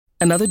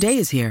Another day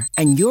is here,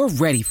 and you're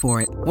ready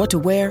for it. What to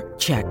wear?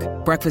 Check.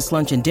 Breakfast,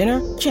 lunch, and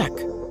dinner? Check.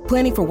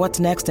 Planning for what's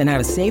next and how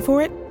to save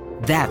for it?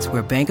 That's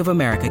where Bank of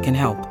America can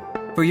help.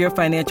 For your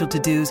financial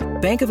to-dos,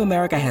 Bank of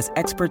America has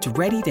experts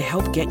ready to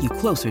help get you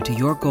closer to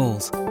your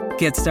goals.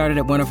 Get started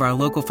at one of our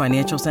local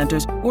financial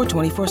centers or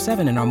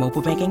 24/7 in our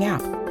mobile banking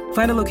app.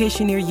 Find a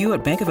location near you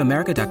at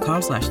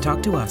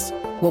bankofamerica.com/talktous.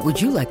 What would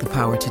you like the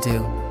power to do?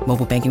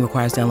 Mobile banking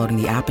requires downloading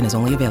the app and is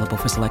only available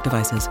for select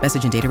devices.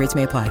 Message and data rates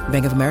may apply.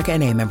 Bank of America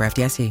N.A., member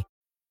FDIC.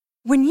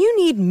 When you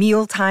need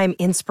mealtime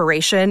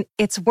inspiration,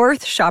 it's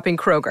worth shopping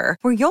Kroger,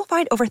 where you'll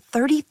find over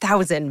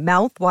 30,000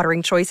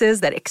 mouth-watering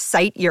choices that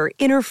excite your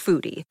inner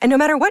foodie. And no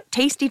matter what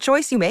tasty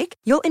choice you make,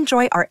 you'll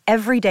enjoy our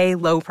everyday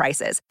low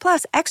prices,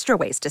 plus extra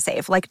ways to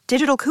save, like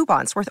digital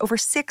coupons worth over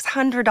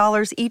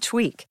 $600 each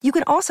week. You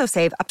can also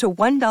save up to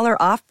 $1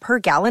 off per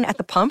gallon at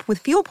the pump with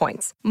fuel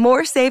points.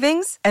 More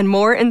savings and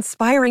more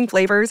inspiring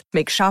flavors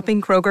make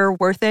shopping Kroger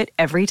worth it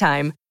every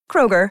time.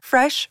 Kroger,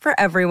 fresh for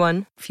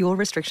everyone. Fuel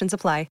restrictions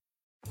apply.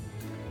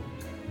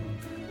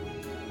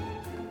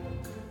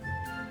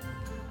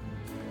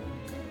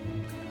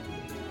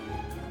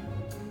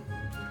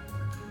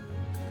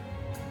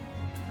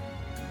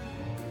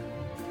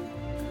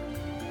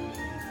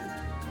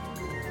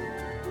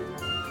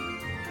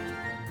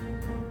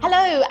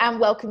 Hello and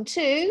welcome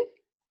to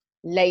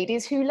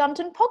Ladies Who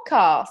London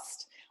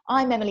podcast.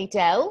 I'm Emily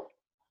Dell.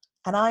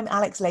 And I'm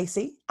Alex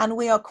Lacey, and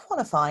we are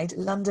qualified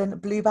London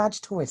Blue Badge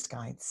tourist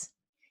guides.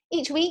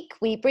 Each week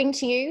we bring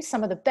to you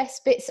some of the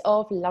best bits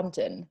of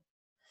London.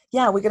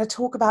 Yeah, we're going to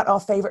talk about our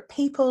favourite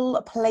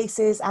people,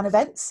 places and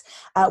events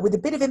with a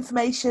bit of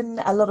information,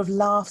 a lot of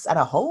laughs and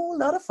a whole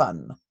lot of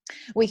fun.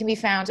 We can be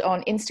found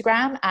on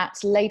Instagram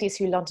at Ladies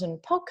Who London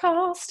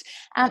podcast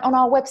and on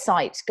our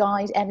website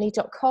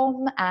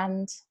guideemily.com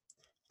and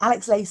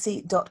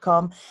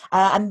alexlacey.com,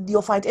 and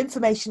you'll find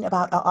information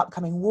about our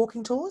upcoming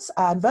walking tours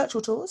and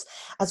virtual tours,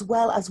 as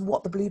well as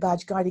what the Blue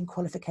Badge guiding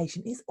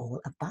qualification is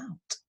all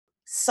about.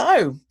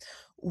 So,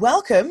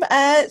 welcome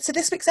to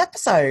this week's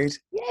episode.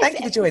 Yes, thank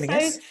you for joining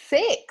us. Episode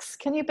 6,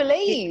 can you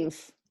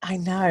believe? I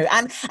know.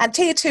 And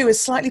Tier 2 has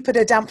slightly put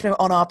a dampener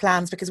on our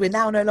plans because we're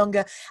now no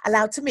longer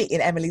allowed to meet in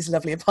Emily's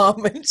lovely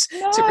apartment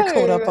to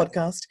record our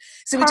podcast.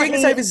 So we're doing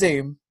this over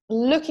Zoom.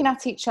 Looking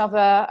at each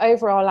other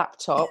over our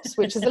laptops,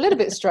 which is a little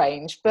bit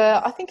strange,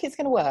 but I think it's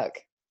going to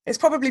work. It's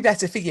probably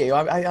better for you.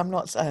 I'm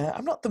not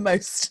the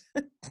most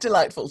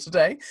delightful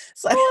today.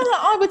 So. Well,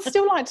 I would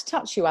still like to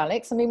touch you,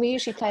 Alex. I mean, we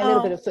usually play a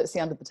little bit of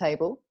footsie under the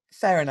table.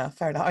 Fair enough.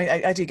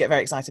 I do get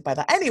very excited by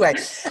that. Anyway,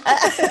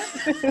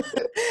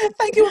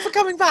 thank you all for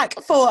coming back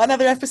for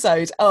another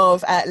episode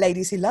of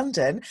Ladies Who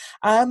London.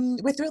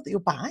 We're thrilled that you're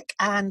back.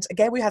 And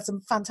again, we had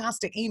some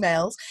fantastic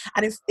emails.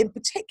 And in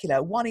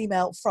particular, one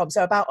email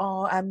about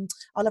our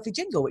lovely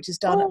jingle, which is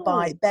done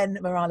by Ben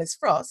Morales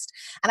Frost.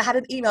 And I had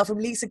an email from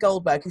Lisa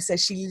Goldberg who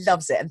says she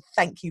loves it. And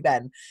thank you,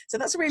 Ben. So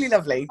that's really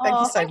lovely. Thank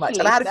you so much.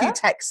 And I had a few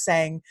texts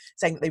saying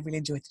that they really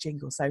enjoyed the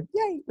jingle. So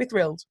yay, we're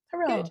thrilled.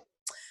 Hurrah. Good.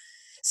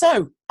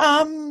 So,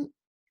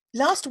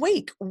 last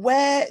week,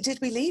 where did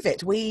we leave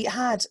it? We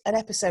had an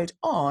episode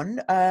on,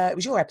 it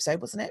was your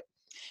episode, wasn't it?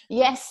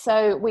 Yes,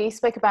 so we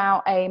spoke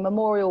about a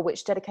memorial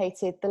which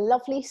dedicated the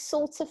lovely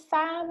Salter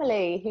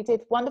family who did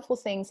wonderful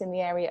things in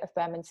the area of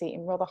Bermondsey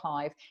in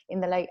Rotherhithe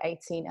in the late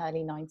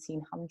early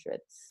 1900s.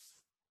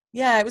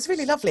 Yeah, it was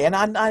really lovely. And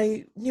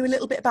I knew a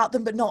little bit about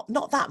them, but not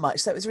that much.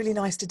 So it was really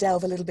nice to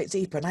delve a little bit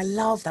deeper. And I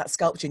love that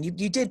sculpture. And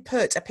you did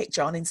put a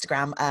picture on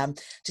Instagram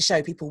to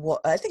show people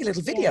what, I think a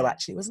little video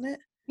actually, wasn't it?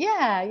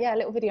 Yeah, a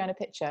little video and a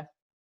picture.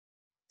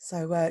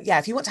 So,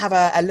 if you want to have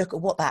a look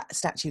at what that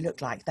statue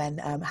looked like, then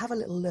have a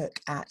little look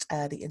at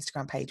the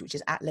Instagram page, which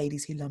is at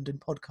Ladies Who London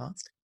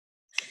podcast.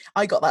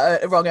 I got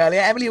that wrong earlier.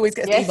 Emily always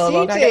gets the email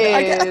wrong.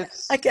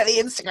 I get the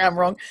Instagram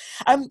wrong.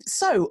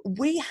 So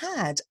we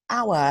had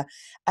our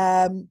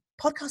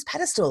podcast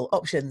pedestal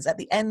options at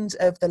the end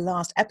of the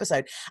last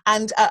episode.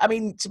 And I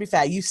mean, to be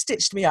fair, you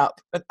stitched me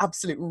up an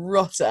absolute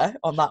rotter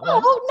on that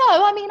one. Oh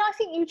no, I mean, I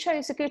think you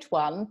chose a good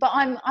one, but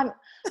I'm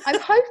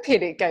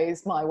hoping it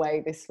goes my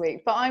way this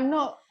week, but I'm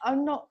not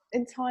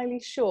entirely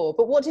sure.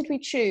 But what did we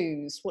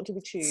choose?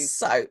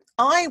 So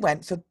I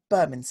went for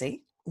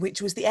Bermondsey,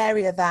 which was the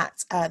area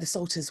that the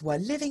Salters were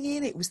living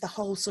in. It was the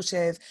whole sort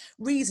of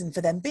reason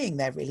for them being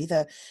there, really.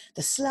 The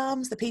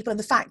slums, the people, and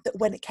the fact that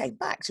when it came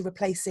back to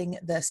replacing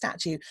the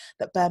statue,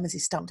 that Bermondsey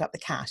stumped up the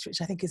cash,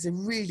 which I think is a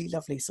really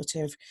lovely sort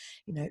of,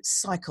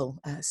 circle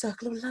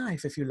of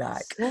life, if you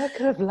like.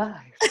 Circle of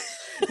life.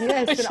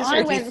 Yes, and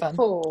I went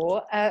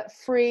for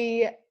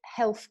free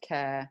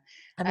healthcare.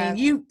 I mean,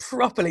 you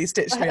properly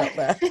stitched me up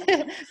there.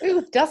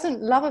 Who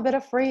doesn't love a bit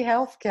of free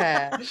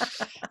healthcare?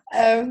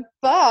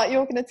 But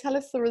you're going to tell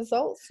us the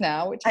results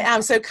now. Which I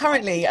am. So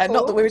currently,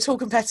 not that we're at all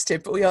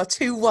competitive, but we are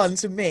 2-1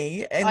 to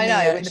me in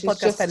the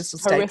podcast pedestal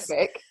stakes.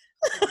 Horrific.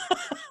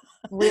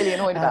 Really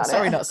annoyed about it.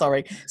 Sorry, not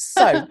sorry.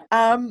 So,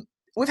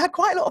 we've had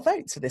quite a lot of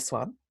votes for this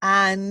one.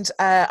 And,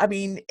 I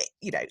mean,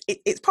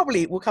 it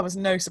probably will come as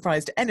no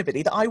surprise to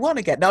anybody that I won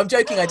again. No, I'm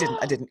joking. I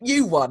didn't.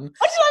 You won.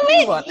 What did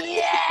I win?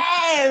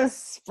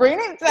 Yes! Bringing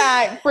it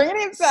back.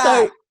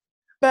 So,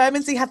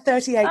 Bermondsey had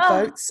 38 Oh,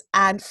 votes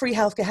and Free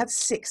Healthcare had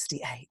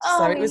 68. So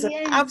oh it was an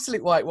yes.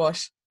 absolute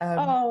whitewash.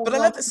 Oh, But I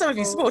love that some of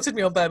you wonderful. supported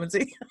me on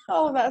Bermondsey.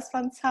 Oh, that's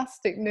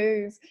fantastic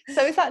news.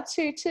 So is that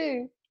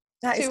 2-2?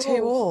 That is 2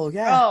 2 all? all,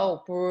 yeah.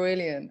 Oh,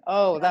 brilliant.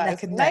 Oh, We are that neck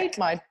has and made neck.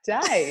 my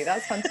day.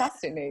 That's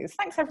fantastic news.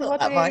 Thanks, Got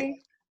that right.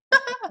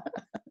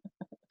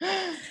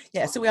 everybody.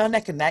 Yeah, so we are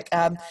neck and neck.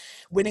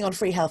 Winning on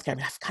Free Healthcare. I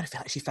mean, I kind of feel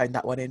like she phoned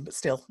that one in, but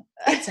still,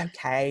 it's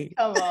okay.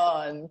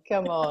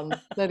 Come on,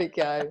 let it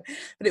go.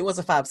 But it was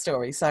a fab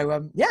story.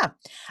 So, yeah.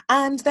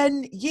 And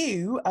then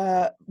you,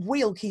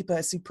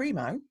 Wheelkeeper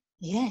Supremo.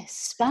 Yes,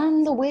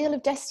 span the wheel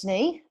of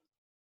destiny,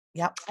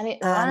 Yep. and it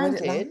And where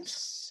did it landed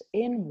land?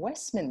 in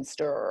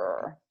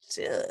Westminster.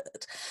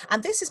 Good.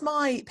 And this is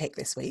my pick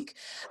this week.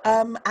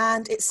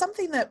 And it's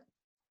something that,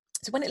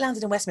 so when it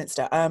landed in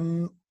Westminster,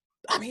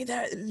 I mean,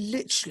 there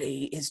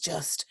literally is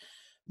just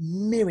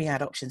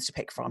myriad options to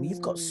pick from.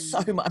 You've got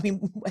so much. I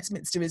mean,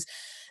 Westminster is,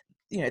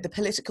 you know, the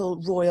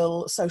political,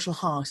 royal, social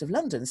heart of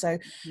London. So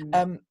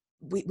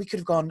we could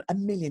have gone a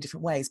million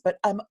different ways. But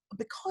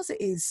because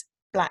it is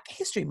Black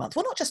History Month,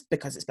 well, not just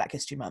because it's Black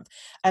History Month,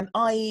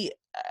 I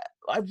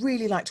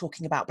really like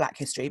talking about Black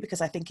history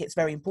because I think it's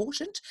very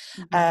important.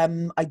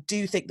 I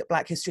do think that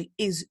Black history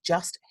is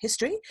just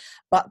history,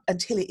 but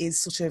until it is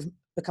sort of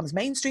becomes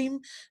mainstream,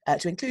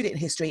 to include it in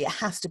history, it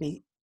has to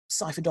be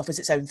siphoned off as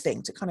its own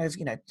thing to kind of,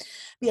 you know,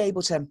 be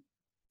able to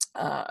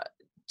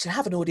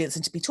have an audience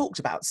and to be talked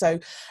about. So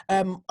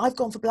I've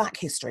gone for Black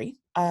history,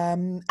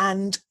 and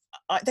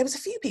there was a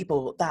few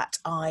people that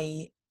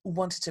I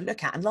wanted to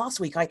look at, and last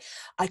week I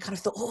kind of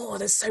thought, oh,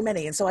 there's so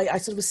many, and so I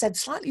sort of said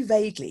slightly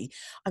vaguely,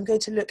 I'm going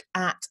to look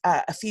at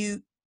a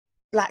few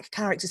Black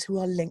characters who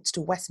are linked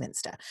to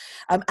Westminster,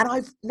 and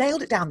I've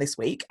nailed it down this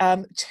week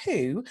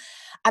to,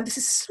 and this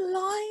is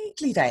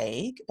slightly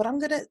vague, but I'm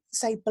going to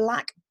say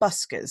Black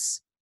buskers.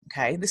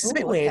 Okay, this is a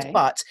bit weird,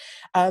 but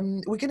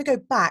we're going to go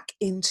back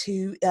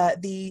into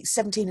the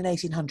 17 and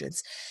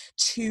 1800s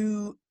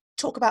to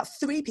talk about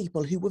three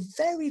people who were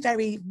very,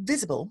 very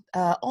visible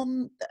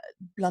on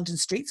London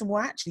streets and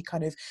were actually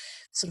kind of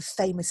sort of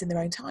famous in their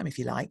own time, if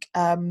you like.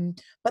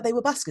 But they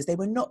were buskers. They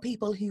were not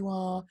people who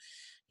are,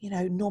 you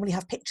know, normally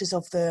have pictures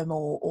of them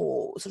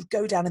or sort of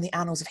go down in the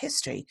annals of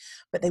history,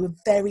 but they were a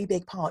very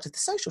big part of the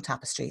social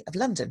tapestry of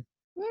London.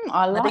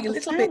 I like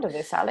the sound of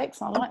this,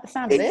 Alex. I like the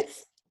sound of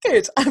this.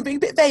 Good. I'm being a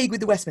bit vague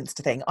with the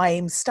Westminster thing. I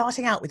am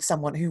starting out with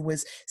someone who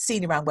was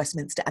seen around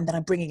Westminster, and then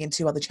I'm bringing in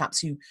two other chaps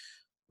who,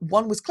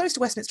 one was close to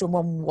Westminster and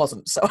one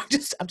wasn't. So I'm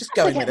just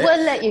going with it.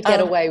 We'll let you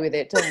get away with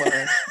it. Don't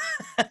worry.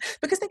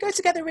 Because they go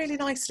together really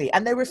nicely.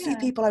 And there were a few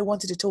people I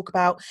wanted to talk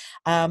about,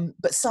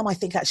 but some I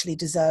think actually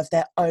deserve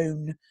their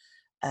own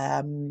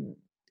episode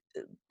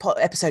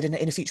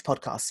in a future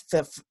podcast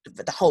for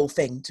the whole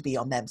thing to be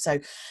on them. So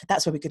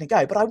that's where we're going to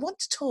go. But I want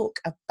to talk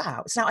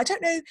about, now I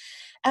don't know,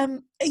 are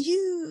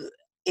you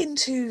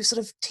into sort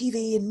of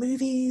TV and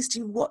movies? Do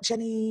you watch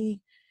any?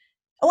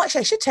 Oh,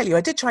 actually, I should tell you,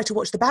 I did try to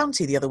watch The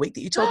Bounty the other week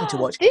that you told me to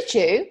watch. Did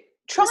you?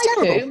 Try to?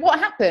 Terrible. What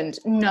happened?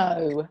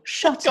 No.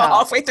 Shut Got up.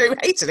 halfway through,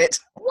 hated it.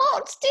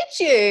 What? Did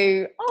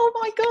you? Oh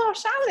my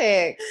gosh,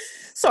 Alex.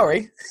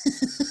 Sorry.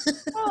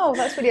 Oh,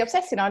 that's really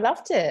upsetting. I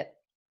loved it.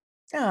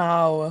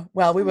 Oh,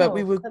 well, we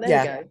were, there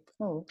yeah. you go.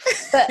 Oh.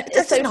 But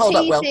It so didn't hold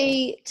up well.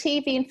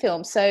 TV and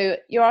film. So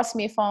you're asking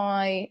me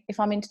if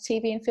I'm into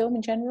TV and film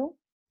in general?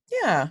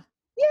 Yeah.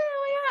 Yeah,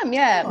 I am.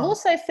 Yeah, Oh. more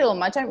so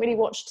film. I don't really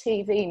watch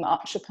TV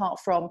much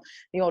apart from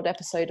the odd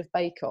episode of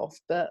Bake Off,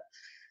 but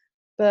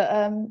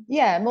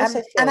yeah, more so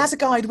film. And as a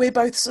guide, we're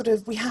both sort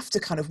of, we have to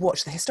kind of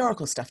watch the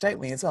historical stuff, don't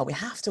we, as well? We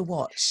have to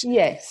watch.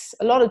 Yes,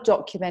 a lot of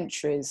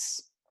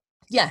documentaries.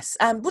 Yes,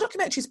 well,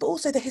 documentaries, but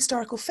also the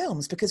historical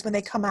films, because when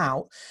they come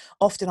out,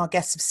 often our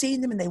guests have seen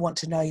them and they want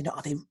to know, you know,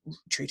 are they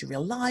true to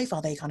real life?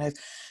 Are they kind of,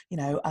 you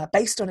know,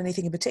 based on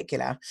anything in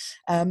particular?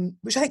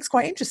 Which I think is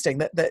quite interesting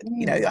that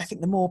you know, I think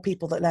the more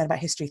people that learn about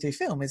history through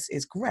film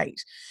is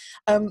great.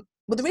 Well,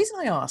 the reason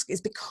I ask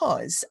is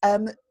because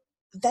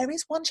there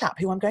is one chap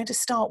who I'm going to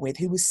start with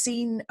who was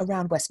seen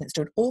around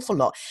Westminster an awful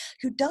lot,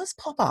 who does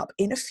pop up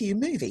in a few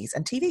movies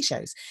and TV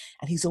shows.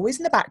 And he's always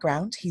in the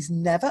background. He's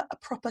never a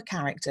proper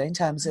character in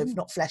terms of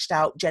not fleshed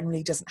out,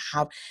 generally doesn't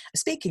have a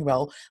speaking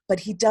role,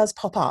 but he does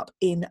pop up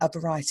in a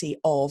variety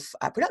of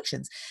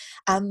productions.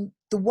 And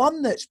the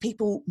one that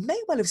people may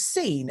well have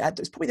seen,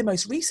 it's probably the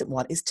most recent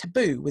one, is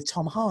Taboo with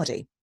Tom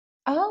Hardy.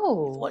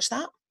 Oh. You've watched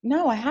that?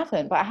 No, I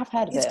haven't, but I have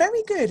heard of it. It's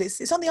very good.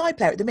 It's on the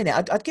iPlayer at the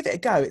minute. I'd give it a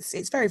go.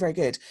 It's very, very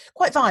good.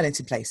 Quite violent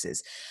in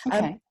places.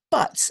 Okay.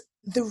 But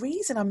the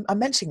reason I'm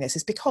mentioning this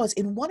is because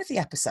in one of the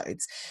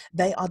episodes,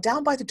 they are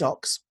down by the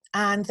docks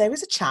and there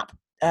is a chap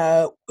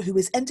who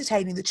is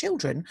entertaining the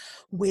children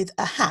with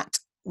a hat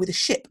with a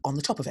ship on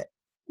the top of it.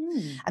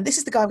 And this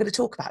is the guy I'm going to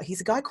talk about.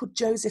 He's a guy called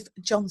Joseph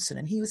Johnson,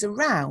 and he was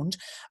around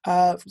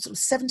from sort of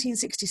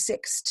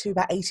 1766 to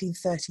about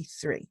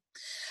 1833.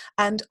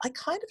 And I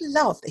kind of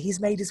love that he's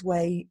made his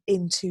way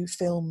into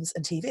films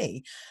and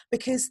TV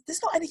because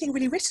there's not anything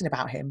really written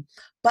about him,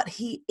 but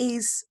he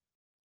is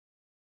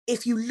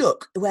if you know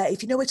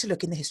where to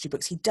look in the history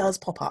books, he does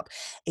pop up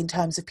in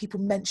terms of people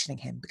mentioning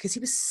him because he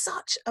was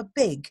such a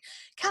big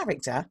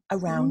character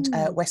around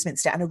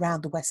Westminster and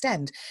around the West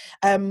End.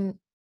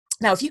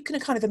 Now, if you can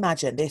kind of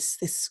imagine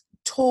this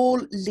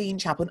tall, lean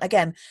chap, and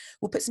again,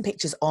 we'll put some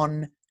pictures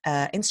on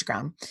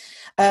Instagram,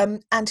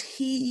 and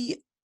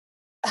he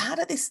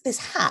had this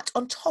hat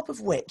on top of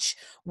which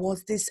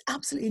was this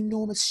absolutely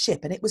enormous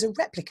ship, and it was a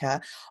replica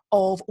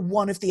of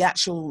one of the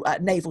actual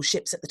naval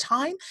ships at the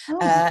time.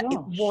 It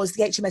was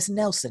the HMS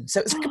Nelson,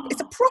 so it's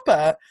a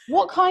proper.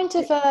 What kind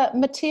of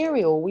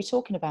material are we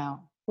talking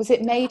about? Was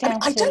it made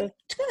out of? To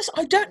be honest,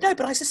 I don't know,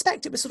 but I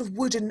suspect it was sort of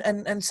wood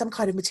and some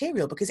kind of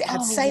material because it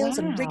had sails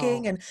and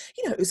rigging, and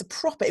it was a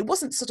proper. It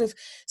wasn't sort of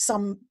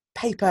some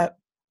paper.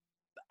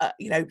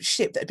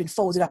 Ship that had been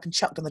folded up and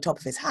chucked on the top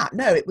of his hat.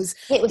 No, it was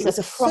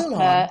a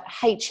proper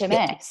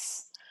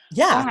HMS.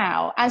 Yeah.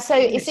 Wow. And so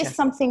is this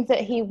something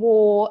that he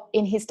wore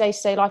in his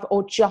day-to-day life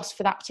or just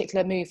for that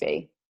particular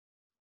movie?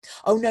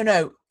 Oh,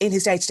 no. In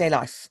his day-to-day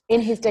life.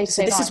 In his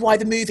day-to-day life. So this is why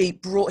the movie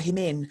brought him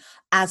in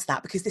as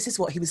that, because this is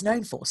what he was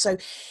known for. So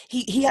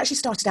he actually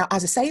started out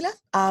as a sailor.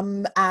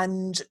 And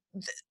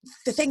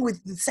the thing with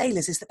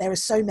sailors is that there are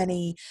so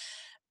many...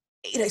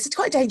 it's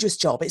quite a dangerous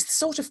job. It's the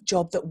sort of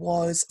job that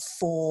was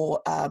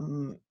for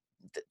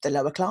the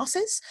lower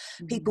classes.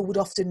 People would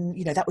often,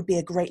 that would be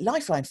a great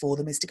lifeline for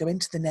them, is to go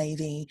into the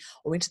Navy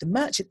or into the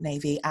Merchant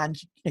Navy, and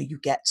you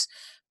get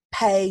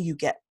pay, you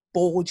get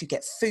board, you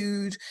get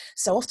food.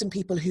 So often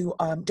people who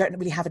don't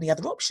really have any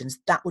other options,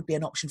 that would be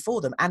an option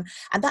for them. And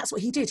that's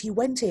what he did. He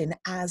went in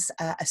as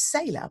a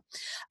sailor,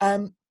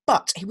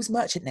 but he was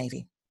Merchant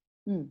Navy.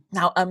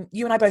 Now,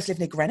 you and I both live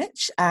near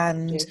Greenwich,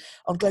 and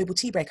on Global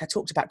Tea Break, I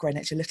talked about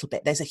Greenwich a little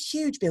bit. There's a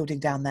huge building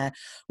down there,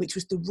 which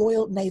was the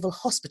Royal Naval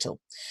Hospital.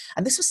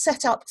 And this was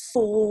set up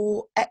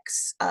for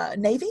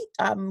ex-Navy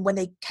when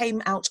they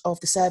came out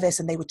of the service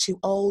and they were too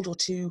old or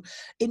too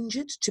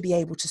injured to be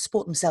able to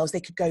support themselves.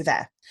 They could go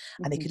there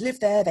and they could live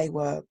there. They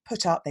were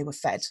put up, they were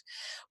fed.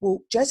 Well,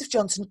 Joseph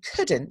Johnson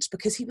couldn't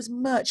because he was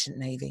Merchant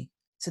Navy.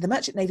 So the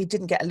Merchant Navy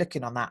didn't get a look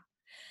in on that.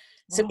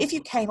 So if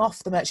you came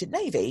off the Merchant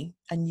Navy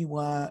and you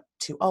were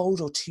too old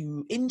or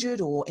too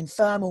injured or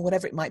infirm or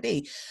whatever it might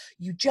be,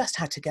 you just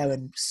had to go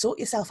and sort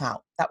yourself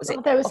out. That was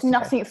it. There was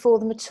nothing for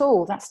them at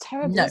all. That's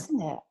terrible, isn't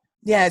it?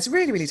 Yeah, it's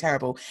really, really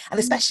terrible. And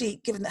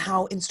especially given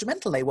how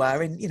instrumental they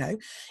were in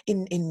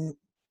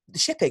the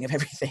shipping of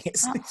everything.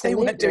 If they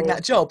weren't doing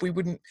that job, we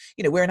wouldn't,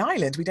 we're an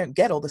island. We don't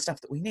get all the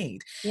stuff that we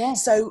need.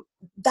 Yes. So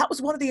that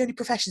was one of the only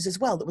professions as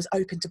well that was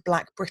open to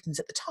Black Britons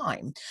at the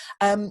time.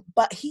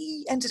 But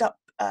he ended up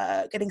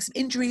getting some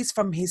injuries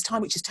from his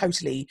time, which is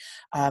totally,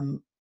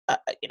 something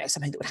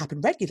that would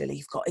happen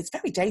regularly. It's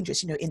very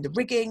dangerous, in the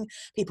rigging,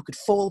 people could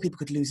fall, people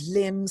could lose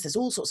limbs. There's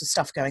all sorts of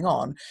stuff going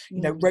on,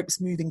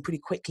 ropes moving pretty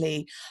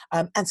quickly.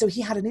 And so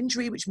he had an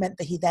injury, which meant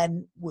that he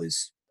then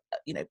was,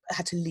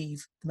 had to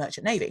leave the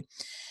Merchant Navy.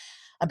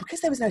 And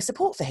because there was no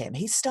support for him,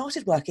 he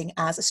started working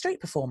as a street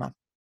performer.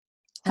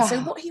 And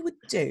so what he would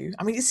do,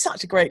 he's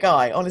such a great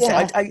guy, honestly.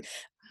 Yeah.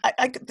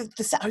 I'd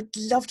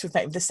love to have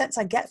met him. The sense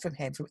I get from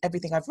him, from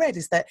everything I've read,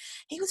 is that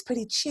he was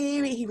pretty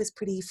cheery, he was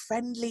pretty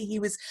friendly, he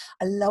was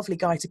a lovely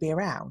guy to be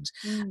around.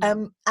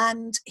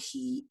 And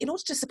he, in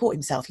order to support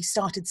himself, he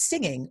started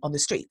singing on the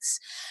streets.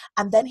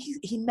 And then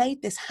he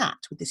made this hat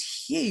with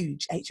this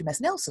huge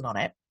HMS Nelson on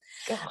it.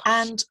 Gosh.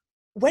 And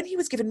when he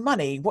was given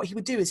money, what he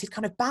would do is he'd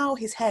kind of bow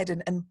his head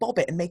and bob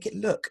it and make it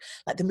look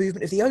like the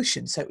movement of the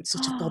ocean. So it would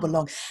sort of bob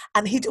along.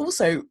 And he'd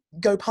also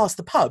go past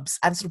the pubs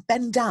and sort of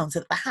bend down so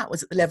that the hat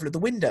was at the level of the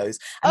windows.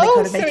 And they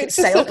kind of make it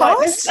sail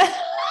past.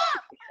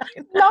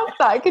 Love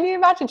that. Can you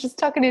imagine just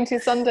tucking into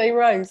your Sunday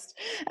roast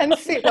and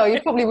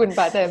you probably wouldn't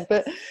back then,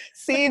 but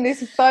seeing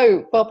this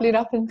boat bobbling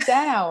up and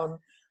down.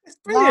 It's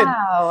brilliant.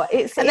 Wow.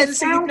 It sounds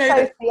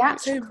so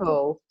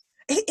theatrical.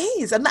 It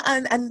is, and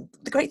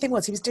the great thing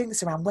was he was doing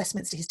this around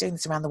Westminster. He's doing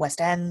this around the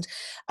West End,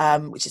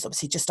 which is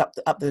obviously just up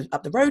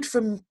the road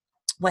from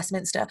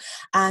Westminster.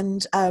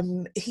 And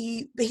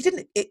he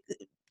didn't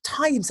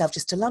tie himself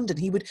just to London.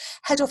 He would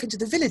head off into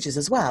the villages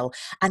as well,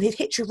 and he'd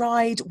hitch a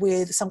ride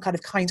with some kind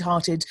of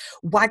kind-hearted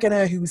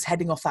wagoner who was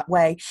heading off that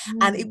way.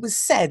 And it was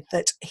said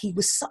that he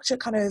was such a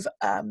kind of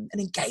an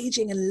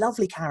engaging and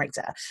lovely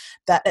character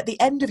that at the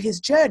end of his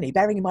journey,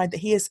 bearing in mind that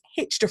he has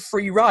hitched a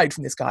free ride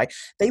from this guy,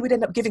 they would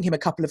end up giving him a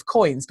couple of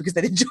coins because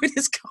they'd enjoyed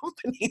his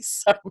company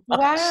so much.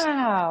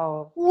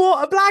 Wow.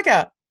 What a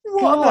blagger.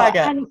 What a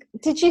blagger. And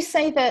did you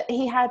say that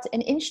he had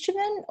an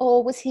instrument,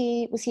 or was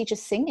he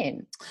just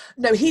singing?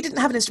 No, he didn't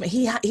have an instrument.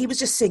 He was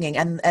just singing,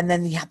 and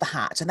then he had the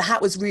hat. And the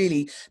hat was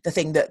really the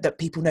thing that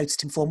people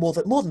noticed him for more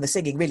than the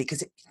singing, really,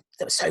 because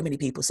there were so many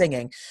people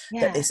singing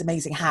that this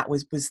amazing hat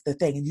was the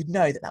thing, and you'd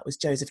know that was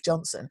Joseph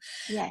Johnson.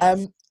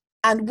 Yes.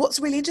 And what's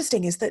really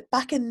interesting is that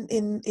back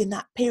in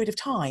that period of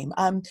time,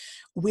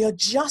 we are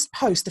just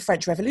post the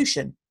French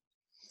Revolution.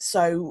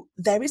 So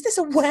there is this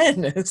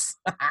awareness,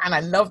 and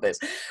I love this,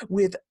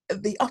 with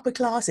the upper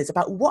classes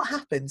about what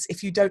happens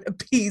if you don't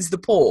appease the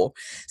poor.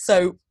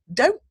 So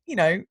don't,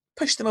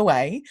 push them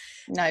away.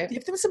 No.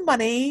 Give them some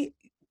money,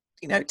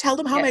 tell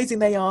them how amazing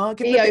they are.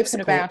 Give them Be a bit of open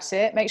support. about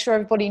it. Make sure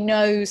everybody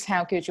knows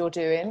how good you're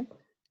doing.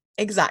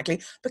 Exactly,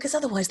 because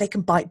otherwise they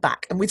can bite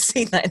back, and we've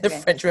seen that in the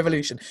French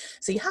Revolution.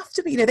 So you have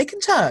to be, they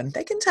can turn,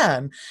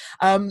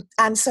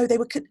 and so they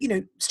were,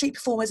 street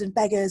performers and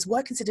beggars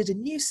were considered a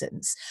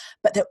nuisance,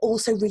 but they're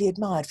also really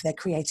admired for their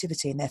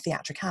creativity and their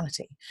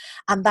theatricality,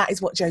 and that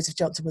is what Joseph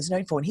Johnson was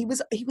known for. And he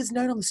was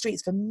known on the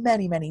streets for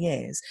many, many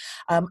years,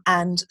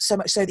 and so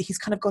much so that he's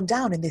kind of gone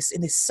down in this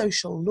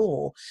social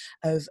lore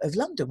of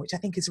London, which I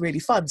think is really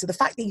fun. So the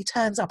fact that he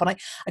turns up, and I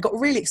got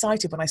really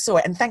excited when I saw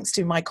it, and thanks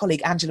to my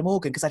colleague Angela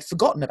Morgan, because I'd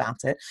forgotten about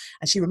it,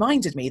 and she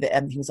reminded me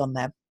that he was on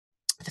there.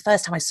 The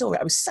first time I saw it,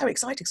 I was so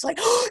excited. It's like,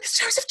 oh, it's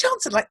Joseph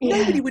Johnson. Like,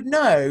 nobody would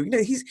know.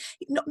 He's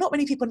not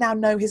many people now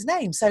know his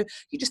name. So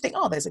you just think,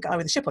 oh, there's a guy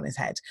with a ship on his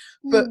head.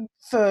 But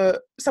for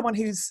someone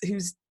who's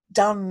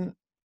done,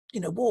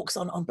 walks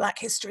on Black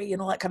history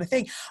and all that kind of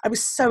thing, I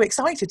was so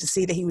excited to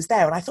see that he was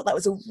there. And I thought that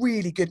was a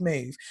really good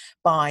move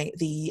by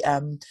the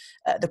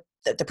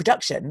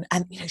production,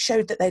 and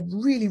showed that they'd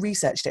really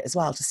researched it as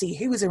well to see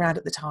who was around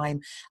at the time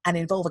and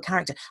involve a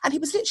character. And he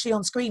was literally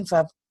on screen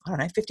for, I don't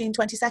know, 15,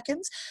 20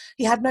 seconds.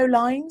 He had no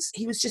lines.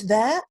 He was just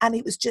there, and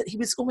he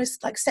was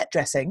almost like set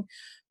dressing,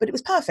 but it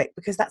was perfect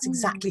because that's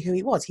exactly who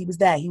he was. He was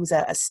there. He was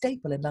a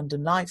staple in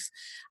London life,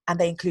 and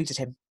they included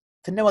him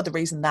for no other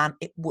reason than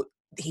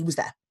he was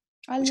there.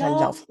 I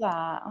love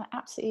that. I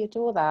absolutely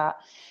adore that.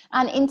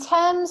 And in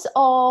terms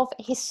of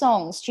his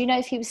songs, do you know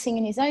if he was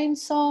singing his own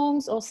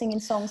songs or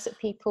singing songs that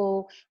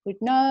people would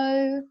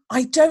know?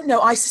 I don't know.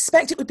 I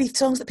suspect it would be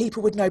songs that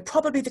people would know,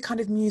 probably the kind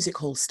of music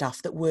hall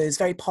stuff that was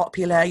very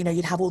popular.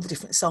 You'd have all the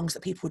different songs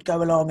that people would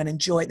go along and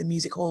enjoy at the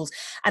music halls.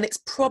 And it's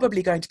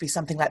probably going to be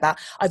something like that.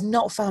 I've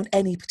not found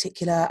any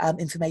particular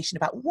information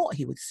about what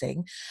he would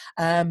sing.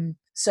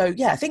 So,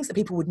 yeah, things that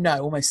people would know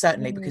almost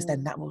certainly, because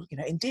then that will,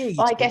 endear you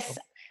to I people. guess,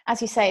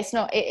 as you say,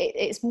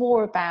 it's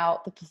more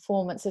about the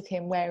performance of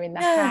him wearing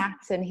the hat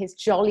and his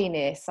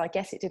jolliness. I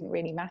guess it didn't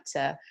really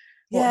matter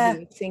what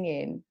he was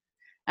singing.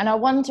 And I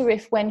wonder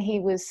if when he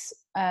was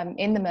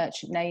in the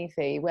Merchant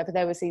Navy, whether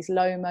there was these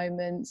low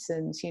moments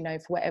and, for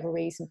whatever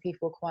reason,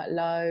 people were quite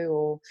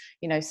low,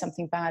 or,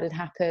 something bad had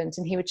happened,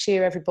 and he would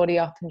cheer everybody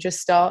up and just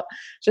start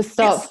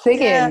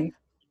singing. Yeah.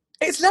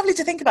 It's lovely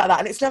to think about that,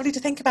 and it's lovely to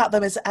think about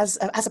them as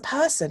a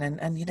person,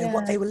 and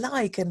what they were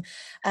like, and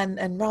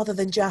rather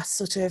than just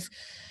sort of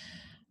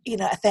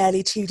a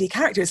fairly 2D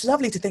character. It's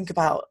lovely to think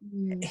about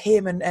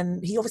him,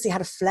 and he obviously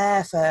had a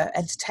flair for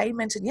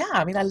entertainment, and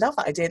I love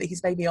that idea that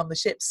he's maybe on the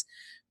ships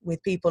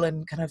with people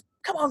and kind of,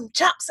 come on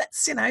chaps,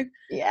 let's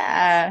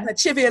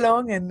chivvy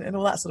along and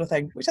all that sort of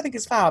thing, which I think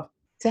is fab.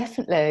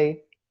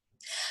 Definitely.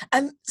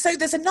 And so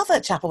there's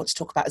another chap I want to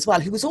talk about as well,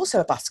 who was also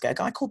a busker, a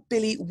guy called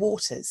Billy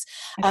Waters.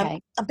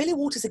 And Billy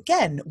Waters,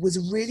 again, was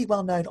really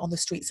well known on the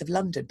streets of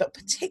London, but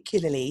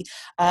particularly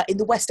in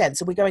the West End.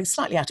 So we're going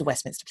slightly out of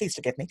Westminster, please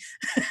forgive me.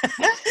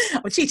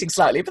 I'm cheating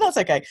slightly, but that's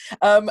okay.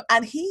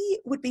 And he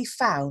would be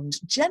found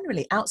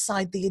generally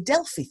outside the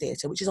Adelphi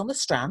Theatre, which is on the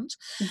Strand.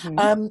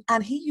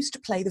 And he used to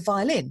play the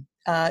violin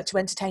to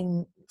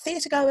entertain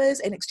theatre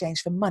goers in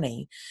exchange for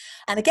money.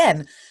 And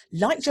again,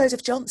 like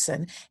Joseph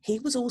Johnson, he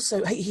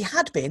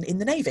had been in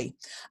the Navy.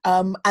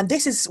 And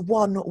this is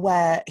one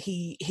where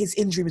his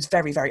injury was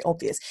very, very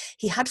obvious.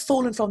 He had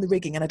fallen from the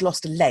rigging and had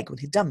lost a leg when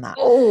he'd done that.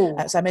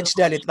 So I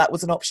mentioned earlier that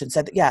was an option.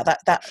 So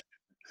that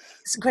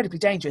it's incredibly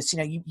dangerous.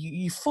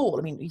 You fall.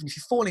 I mean, even if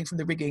you're falling from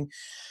the rigging,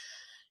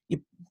 if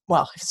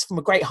it's from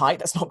a great height,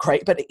 that's not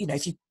great. But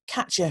if you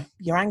catch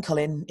your ankle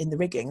in the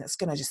rigging, that's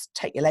going to just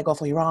take your leg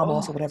off or your arm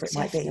off or whatever it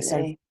might be.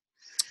 So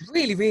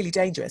really, really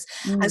dangerous.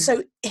 And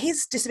so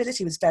his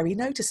disability was very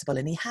noticeable,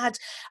 and he had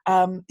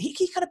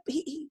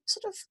he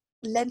sort of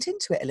lent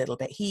into it a little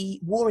bit. He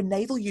wore a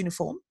naval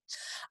uniform,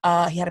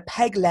 he had a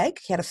peg leg,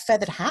 he had a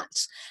feathered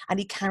hat, and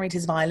he carried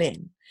his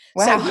violin.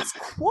 Wow. So it's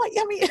quite,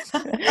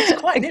 that's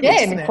quite an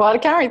image, isn't it? Quite a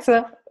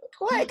character.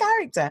 Quite a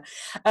character.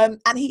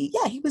 And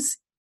he was,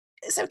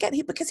 so again,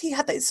 because he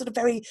had that sort of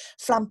very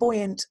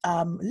flamboyant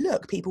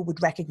look, people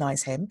would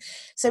recognise him.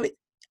 So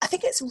I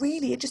think it's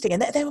really interesting.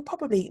 And there were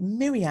probably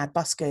myriad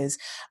buskers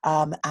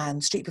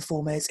and street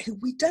performers who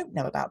we don't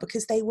know about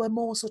because they were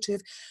more sort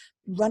of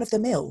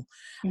run-of-the-mill.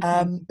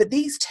 But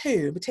these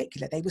two in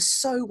particular, they were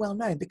so well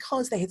known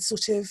because they had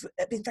sort of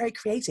been very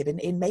creative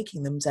in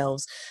making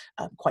themselves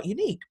quite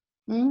unique.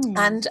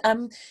 And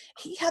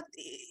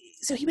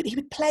he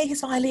would play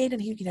his violin,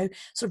 and he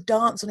sort of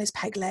dance on his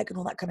peg leg and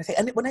all that kind of thing.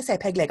 And when I say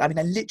peg leg, I mean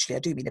I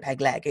do mean a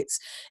peg leg. It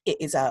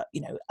is a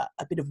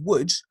bit of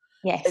wood.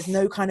 Yes. There's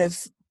no kind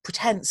of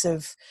pretense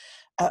of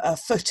a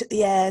foot at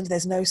the end.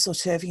 There's no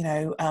sort of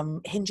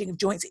hinging of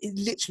joints. It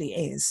literally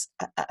is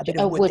a bit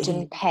of wood,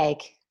 wooden peg.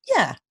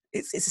 Yeah.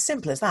 It's as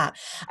simple as that.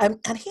 And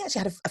he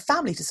actually had a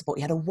family to support.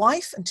 He had a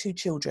wife and 2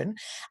 children.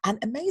 And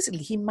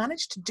amazingly, he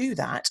managed to do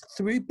that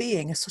through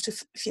being a sort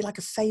of, if you like,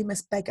 a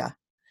famous beggar,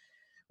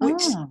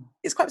 which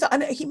is quite bizarre.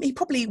 And he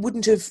probably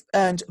wouldn't have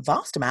earned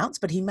vast amounts,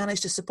 but he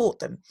managed to support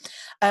them.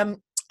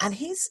 And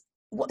his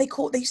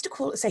they used to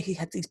call it, say he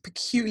had these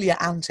peculiar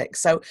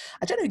antics. So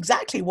I don't know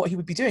exactly what he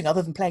would be doing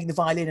other than playing the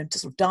violin and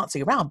just sort of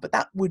dancing around, but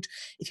that would,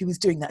 if he was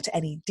doing that to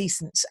any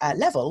decent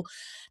level,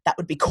 that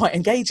would be quite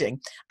engaging.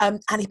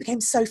 And he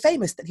became so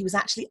famous that he was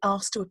actually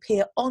asked to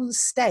appear on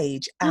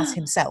stage as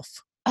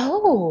himself.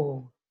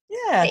 Oh.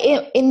 Yeah.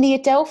 In the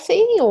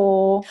Adelphi,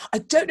 or? I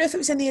don't know if it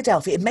was in the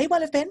Adelphi. It may well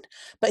have been,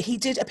 but he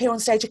did appear on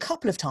stage a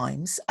couple of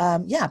times.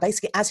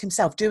 Basically as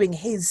himself, doing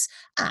his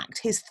act,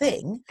 his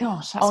thing,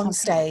 Gosh, that's on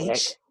fantastic.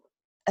 stage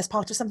as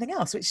part of something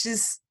else, which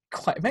is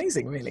quite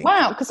amazing, really.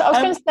 Wow, because I was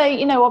going to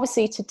say,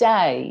 obviously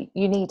today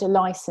you need a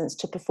license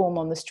to perform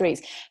on the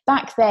streets.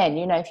 Back then,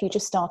 if you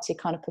just started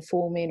kind of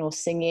performing or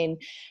singing,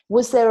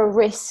 was there a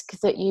risk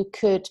that you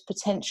could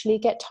potentially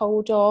get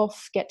told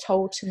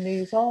to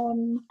move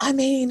on? I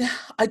mean,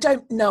 I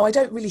don't know. I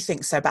don't really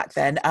think so back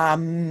then.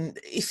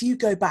 If you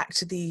go back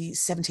to the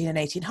 17 and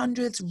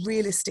 1800s,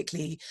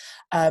 realistically,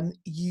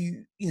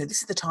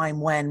 this is the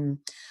time when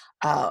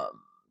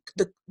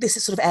this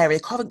is sort of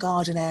area, Covent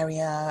Garden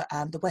area,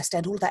 the West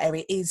End, all of that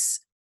area it's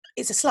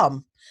a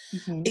slum.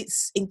 Mm-hmm.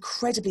 It's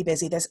incredibly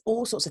busy. There's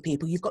all sorts of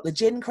people. You've got the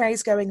gin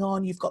craze going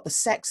on. You've got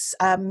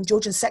the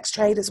Georgian sex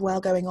trade as well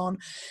going on.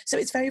 So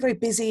it's very, very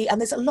busy. And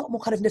there's a lot more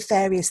kind of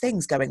nefarious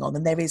things going on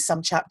than there is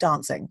some chap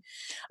dancing.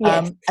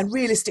 Yes. And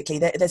realistically,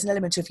 there's an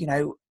element of,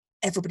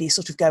 everybody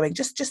sort of going,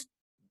 just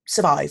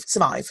survive.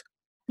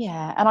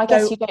 Yeah, and I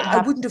guess you don't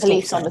have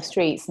police on the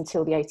streets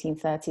until the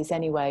 1830s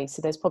anyway,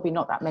 so there's probably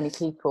not that many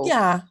people.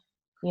 Yeah,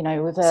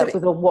 with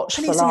a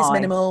watchful policing eye. is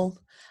minimal,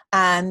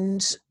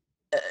 and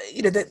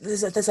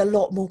there's a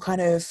lot more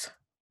kind of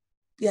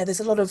there's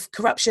a lot of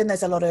corruption.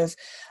 There's a lot of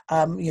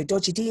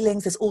dodgy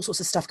dealings. There's all sorts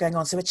of stuff going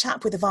on. So a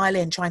chap with a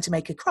violin trying to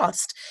make a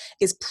crust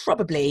is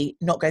probably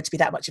not going to be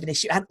that much of an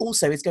issue, and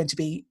also is going to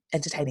be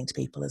entertaining to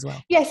people as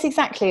well. Yes,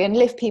 exactly, and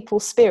lift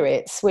people's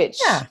spirits, which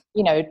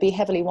would be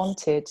heavily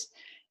wanted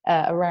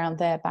around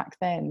there back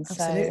then.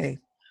 Absolutely.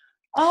 So.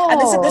 Oh.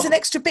 And there's an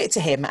extra bit to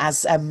him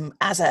as a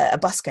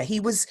busker. He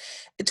was,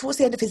 towards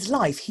the end of his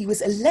life, he was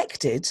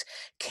elected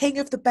King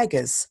of the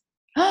Beggars.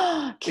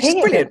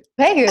 King of the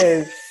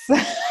Beggars.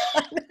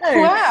 I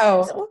know.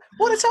 Wow.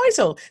 What a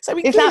title. So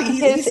is that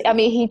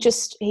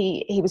because,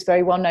 he was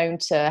very well known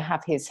to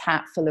have his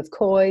hat full of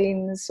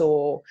coins,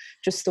 or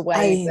just the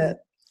way that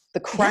the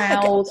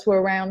crowds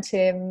were around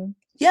him?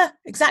 Yeah,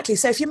 exactly.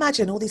 So if you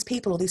imagine all these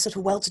people, all these sort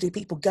of well-to-do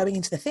people going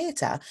into the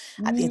theatre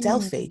at the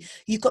Adelphi,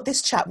 you've got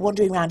this chap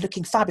wandering around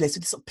looking fabulous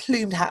with this sort of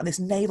plumed hat and this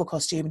naval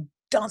costume and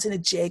dancing a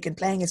jig and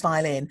playing his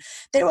violin.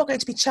 They're all going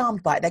to be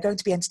charmed by it. They're going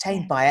to be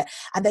entertained by it,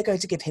 and they're going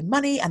to give him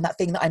money, and that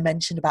thing that I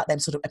mentioned about them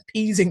sort of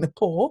appeasing the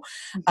poor,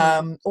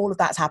 all of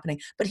that's happening.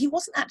 But he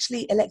wasn't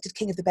actually elected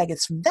King of the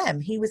Beggars from them.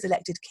 He was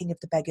elected King of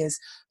the Beggars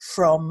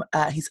from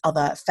his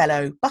other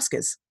fellow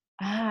buskers.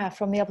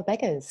 From the other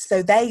beggars.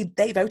 So they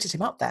voted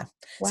him up there.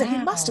 Wow. So he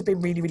must have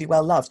been really, really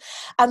well loved.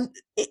 And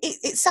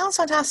it sounds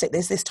fantastic.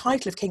 There's this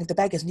title of King of the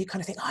Beggars, and you kind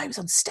of think, he was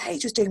on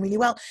stage, was doing really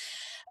well.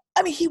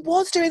 I mean, he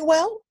was doing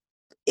well,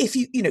 if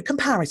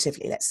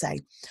comparatively, let's say.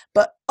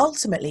 But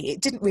ultimately,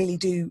 it didn't really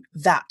do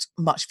that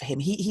much for him.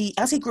 He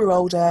as he grew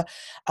older,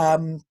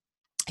 the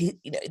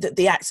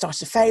act started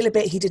to fail a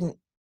bit. He didn't,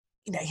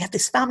 he had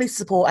this family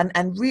support,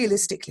 and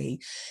realistically,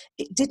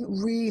 it didn't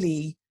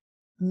really.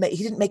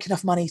 He didn't make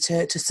enough money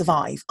to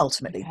survive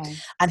ultimately,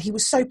 and he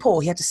was so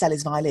poor he had to sell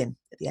his violin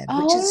at the end.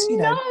 Which is,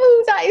 no,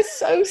 that is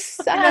so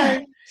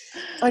sad.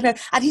 I know.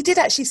 And he did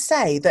actually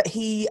say that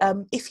he,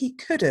 if he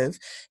could have,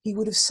 he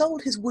would have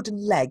sold his wooden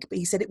leg, but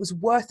he said it was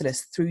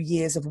worthless through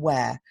years of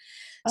wear.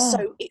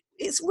 So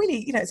it's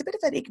really, it's a bit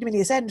of an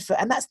ignominious end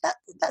and that's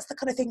the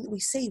kind of thing that we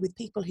see with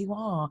people who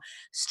are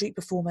street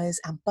performers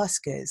and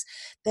buskers.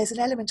 There's an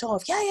element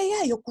of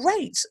you're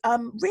great,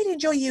 really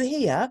enjoy you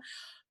here.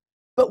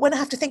 But when I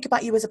have to think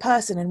about you as a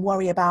person and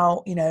worry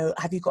about,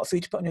 have you got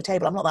food to put on your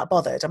table, I'm not that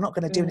bothered. I'm not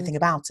going to do anything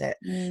about it.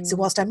 So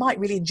whilst I might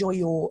really enjoy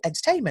your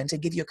entertainment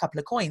and give you a couple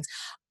of coins,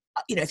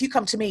 if you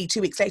come to me 2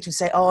 weeks later and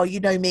say,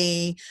 you know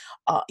me,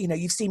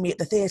 you've seen me at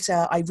the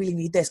theatre, I really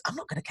need this, I'm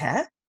not going to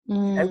care.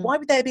 Why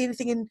would there be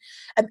anything in...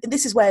 And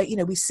this is where,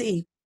 we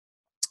see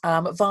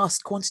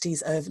vast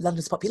quantities of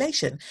London's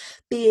population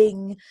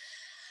being...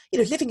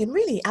 living in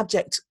really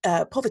abject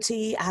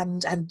poverty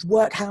and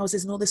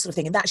workhouses and all this sort of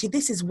thing. And actually,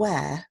 this is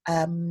where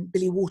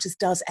Billy Waters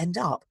does end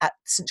up, at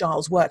St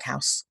Giles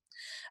Workhouse.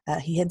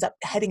 He ends up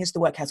heading into the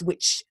workhouse,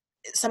 which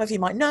some of you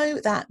might know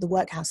that the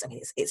workhouse,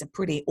 it's a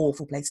pretty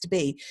awful place to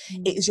be.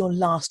 It is your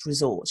last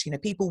resort.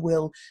 People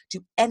will do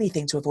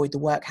anything to avoid the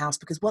workhouse,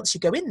 because once you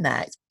go in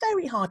there, it's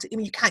very hard to,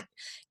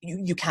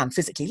 you can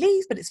physically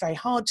leave, but it's very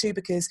hard to,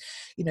 because,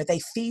 they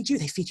feed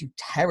you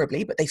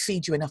terribly, but they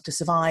feed you enough to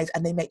survive,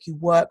 and they make you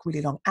work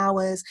really long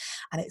hours,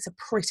 and it's a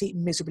pretty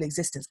miserable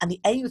existence. And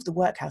the aim of the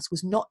workhouse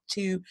was not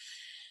to,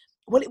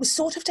 it was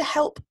sort of to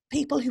help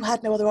people who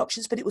had no other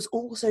options, but it was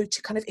also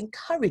to kind of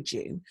encourage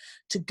you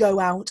to go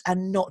out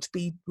and not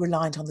be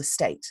reliant on the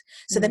state.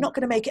 So they're not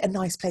going to make it a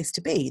nice place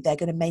to be. They're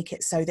going to make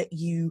it so that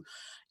you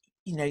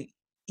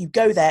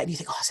go there and you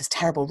think, this is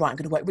terrible. Right, I'm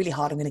going to work really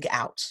hard. I'm going to get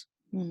out.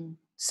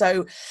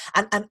 So,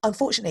 and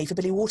unfortunately for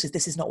Billy Waters,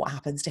 this is not what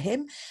happens to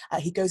him.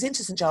 He goes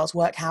into St Giles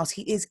Workhouse.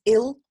 He is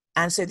ill.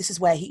 And so this is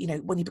where he,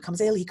 when he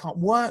becomes ill, he can't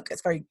work.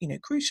 It's very,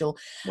 crucial.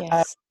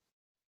 Yes.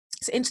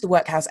 So into the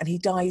workhouse, and he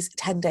dies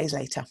 10 days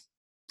later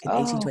in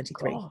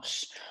 1823.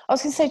 Gosh. I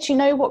was going to say, do you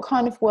know what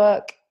kind of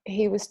work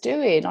he was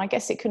doing? I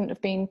guess it couldn't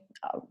have been,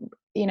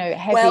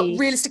 heavy. Well,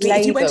 realistically,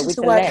 if you went into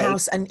the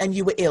workhouse leg. and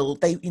you were ill,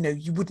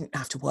 you wouldn't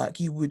have to work.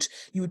 You would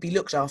be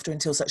looked after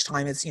until such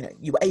time as,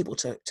 you were able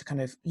to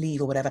kind of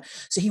leave or whatever.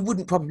 So he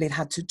wouldn't probably have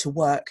had to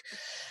work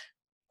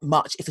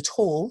much, if at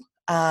all.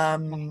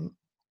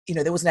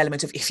 There was an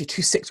element of, if you're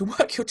too sick to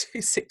work, you're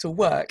too sick to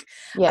work.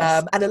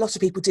 Yes. And a lot of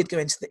people did go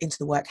into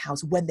the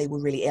workhouse when they were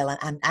really ill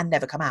and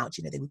never come out.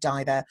 They would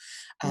die there.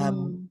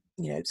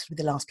 Sort of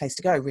the last place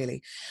to go,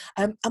 really.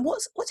 And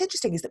what's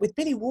interesting is that with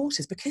Billy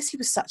Waters, because he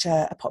was such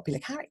a popular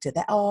character,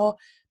 there are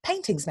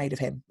paintings made of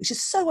him, which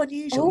is so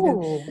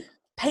unusual.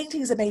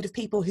 Paintings are made of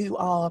people who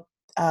are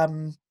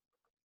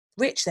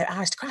rich, they're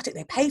aristocratic,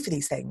 they pay for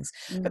these things.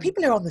 But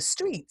people who are on the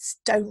streets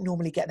don't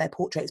normally get their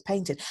portraits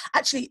painted.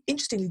 Actually,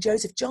 interestingly,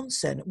 Joseph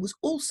Johnson was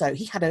also,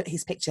 he had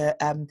his picture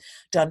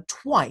done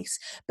twice,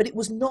 but it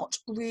was not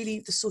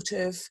really the sort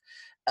of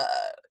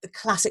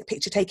classic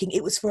picture taking.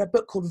 It was for a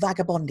book called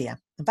Vagabondia.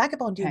 And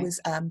Vagabondia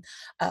was a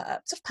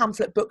sort of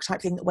pamphlet book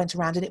type thing that went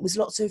around, and it was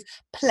lots of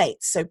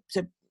plates, so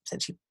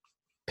essentially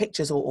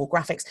pictures or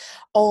graphics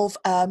of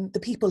the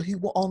people who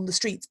were on the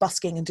streets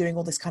busking and doing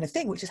all this kind of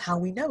thing, which is how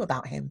we know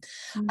about him.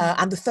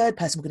 And the third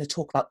person we're going to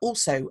talk about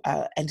also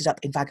ended up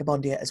in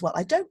Vagabondia as well.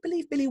 I don't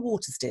believe Billy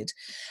Waters did.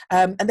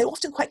 And they're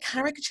often quite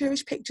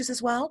caricaturish pictures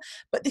as well,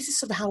 but this is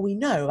sort of how we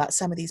know about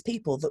some of these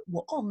people that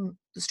were on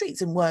the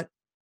streets and weren't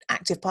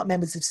active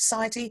members of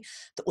society,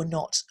 that were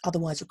not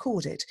otherwise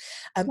recorded.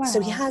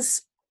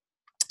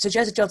 So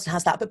Joseph Johnson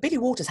has that, but Billy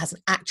Waters has an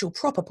actual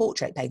proper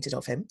portrait painted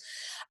of him.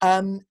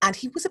 And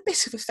he was a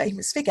bit of a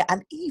famous figure.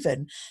 And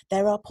even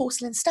there are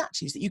porcelain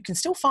statues that you can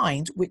still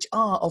find, which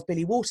are of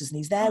Billy Waters. And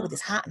he's there with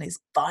his hat and his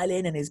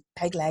violin and his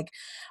peg leg.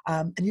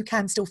 And you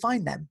can still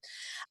find them.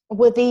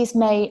 Were these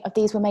made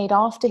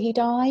after he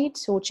died,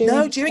 or during?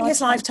 No, during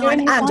his lifetime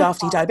and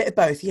after he died. A bit of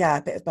both. Yeah,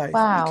 a bit of both.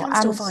 Wow. You can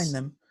still find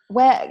them.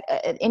 Where,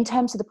 in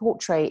terms of the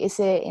portrait, is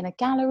it in a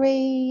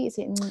gallery? Is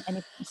it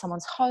in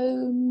someone's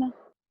home?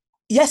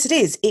 Yes, it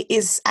is. It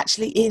is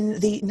actually in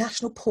the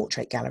National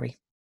Portrait Gallery.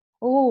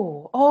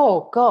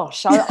 Oh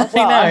gosh! I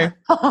know.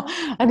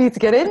 I need to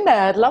get in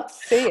there. I'd love to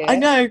see it. I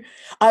know.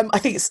 I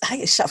think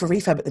it's shut for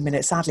refurb at the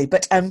minute, sadly.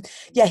 But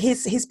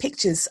his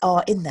pictures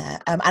are in there,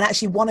 and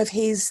actually one of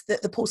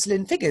the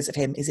porcelain figures of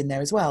him is in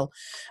there as well.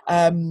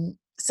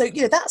 So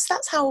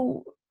that's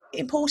how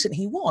important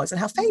he was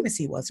and how famous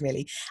he was,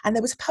 really. And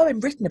there was a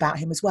poem written about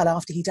him as well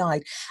after he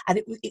died,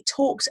 and it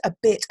talked a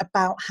bit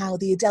about how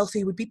the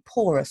Adelphi would be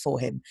poorer for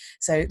him.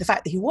 So the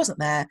fact that he wasn't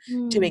there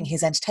doing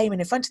his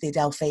entertainment in front of the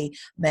Adelphi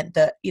meant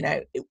that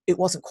it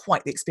wasn't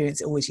quite the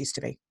experience it always used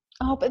to be.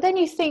 Oh, but then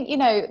you think,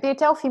 the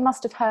Adelphi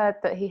must have heard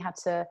that he had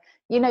to,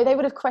 they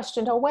would have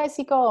questioned, where's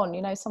he gone?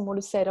 Someone would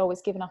have said,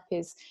 he's given up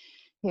his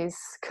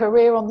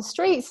career on the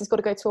streets, he's got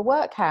to go to a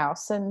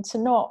workhouse, and to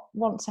not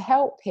want to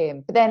help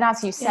him. But then,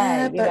 as you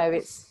say,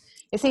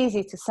 it's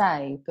easy to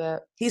say,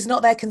 but he's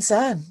not their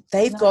concern.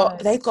 They've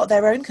got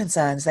their own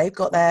concerns. They've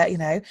got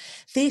their,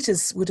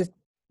 theatres would have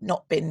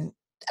not been,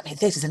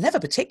 theatres are never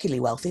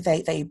particularly wealthy.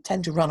 They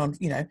tend to run on,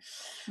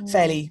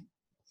 fairly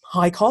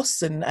high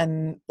costs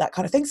and that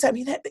kind of thing. So,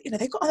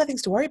 they've got other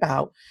things to worry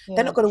about. Yeah,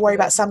 they're not going to worry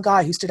about some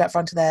guy who stood up in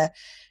front of their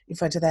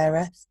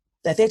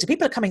theatre.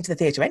 People are coming to the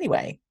theatre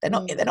anyway. They're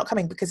not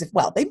coming because of,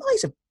 they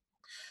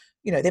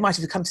might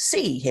have come to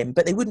see him,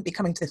 but they wouldn't be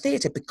coming to the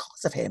theatre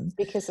because of him.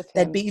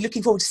 They'd be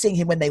looking forward to seeing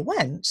him when they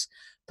went.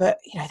 But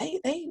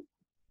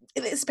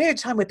it's a period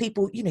of time where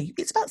people,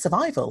 it's about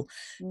survival.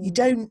 You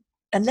don't,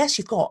 unless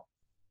you've got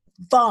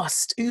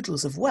vast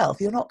oodles of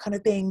wealth, you're not kind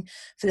of being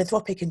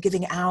philanthropic and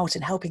giving it out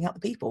and helping out the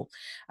people.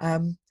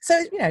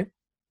 So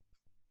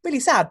really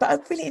sad, but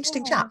a really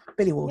interesting chap,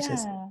 Billy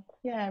Waters.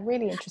 Yeah,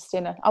 really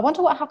interesting. I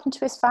wonder what happened to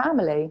his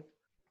family.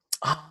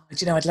 Oh,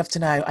 I'd love to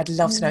know. I'd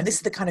love to know. And this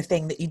is the kind of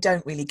thing that you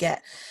don't really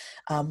get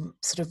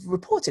sort of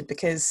reported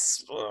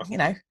because,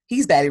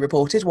 he's barely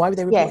reported. Why would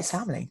they report his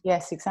family?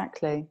 Yes,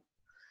 exactly.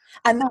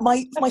 And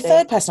my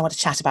third person I want to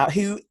chat about,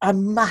 who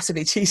I'm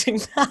massively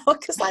cheating now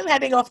because I'm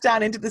heading off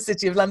down into the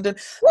city of London.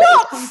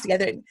 What?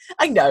 Together.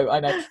 I know.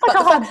 Like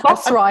a whole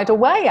bus ride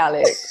away,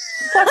 Alex.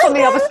 It's like on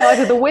the other side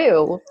of the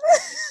wheel.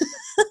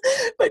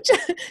 But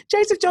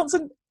Joseph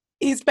Johnson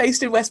is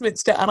based in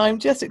Westminster, and I'm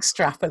just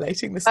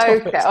extrapolating this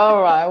topic. Okay,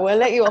 all right. We'll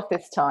let you off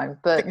this time,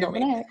 but not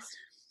next.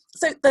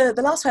 So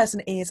the last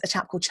person is a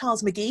chap called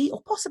Charles McGee,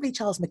 or possibly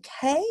Charles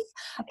Mackay.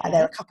 Okay.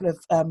 There are a couple of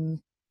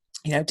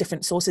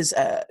different sources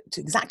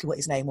to exactly what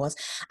his name was.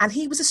 And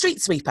he was a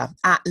street sweeper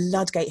at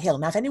Ludgate Hill.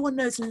 Now, if anyone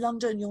knows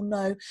London, you'll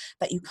know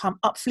that you come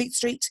up Fleet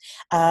Street.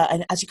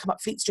 And as you come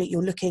up Fleet Street,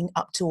 you're looking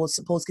up towards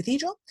St Paul's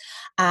Cathedral.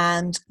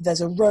 And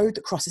there's a road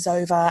that crosses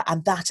over.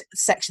 And that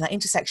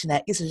intersection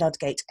there is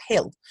Ludgate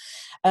Hill.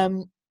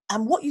 And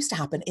And what used to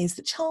happen is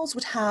that Charles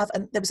would have,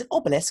 and there was an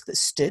obelisk that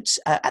stood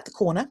at the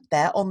corner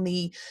there on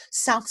the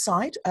south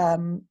side,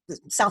 the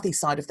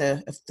southeast side of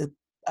the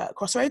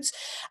crossroads,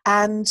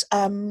 and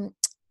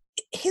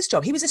his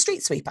job, he was a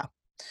street sweeper.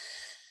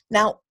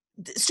 Now,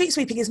 street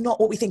sweeping is not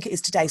what we think it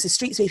is today. So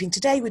street sweeping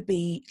today would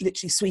be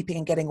literally sweeping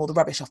and getting all the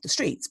rubbish off the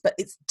streets. But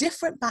it's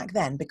different back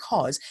then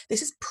because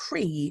this is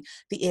pre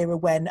the era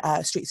when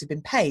streets have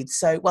been paved.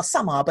 So, well,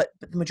 some are, but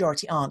the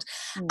majority aren't.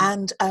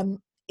 And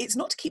it's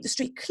not to keep the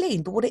street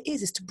clean, but what it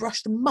is to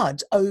brush the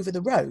mud over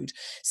the road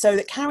so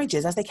that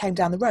carriages, as they came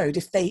down the road,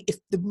 if the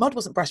mud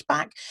wasn't brushed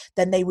back,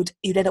 then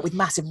you'd end up with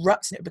massive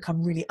ruts and it would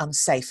become really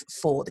unsafe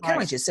for the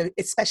carriages. So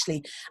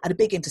especially at a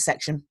big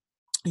intersection,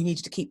 you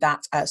needed to keep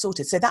that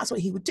sorted. So that's what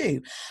he would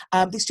do.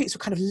 These streets were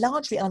kind of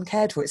largely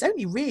uncared for. It's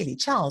only really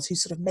Charles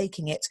who's sort of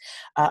making it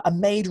a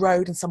made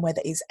road and somewhere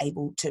that is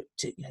able to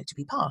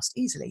be passed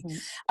easily.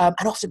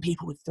 And often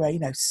people would throw,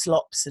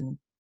 slops and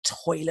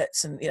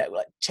toilets and,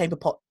 like chamber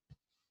pot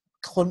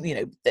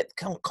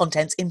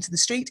contents into the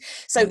street.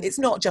 So it's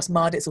not just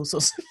mud, it's all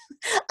sorts of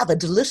other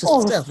delicious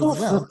stuff as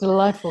well.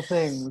 Delightful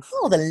things.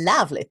 Oh, the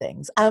lovely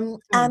things.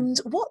 And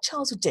what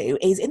Charles would do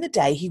is in the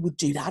day he would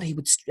do that, he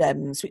would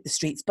sweep the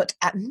streets, but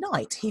at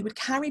night he would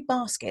carry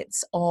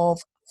baskets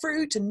of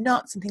fruit and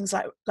nuts and things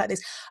like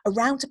this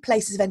around to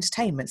places of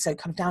entertainment, so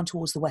kind of down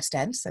towards the West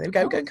End. So there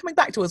we go, coming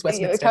back towards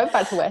Westminster. Going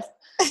back to West.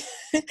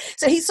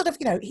 So he's sort of,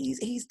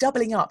 he's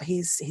doubling up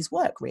his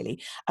work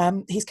really.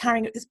 He's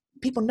carrying,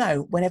 people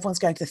know when everyone's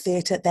going to the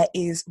theatre, there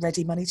is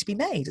ready money to be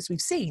made, as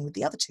we've seen with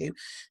the other two.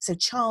 So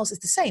Charles is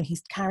the same.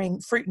 He's carrying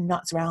fruit and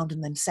nuts around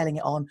and then selling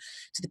it on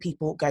to the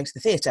people going to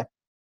the theatre.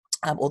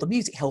 Or the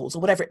music halls, or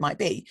whatever it might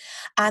be.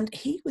 And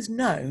he was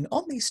known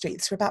on these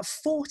streets for about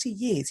 40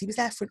 years. He was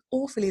there for an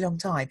awfully long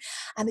time.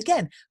 And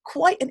again,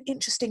 quite an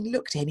interesting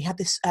look to him. He had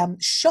this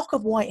shock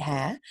of white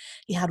hair.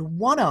 He had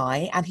one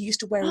eye, and he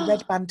used to wear a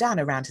red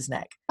bandana around his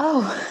neck.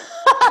 Oh,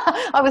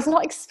 I was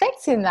not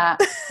expecting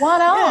that.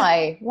 One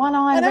eye,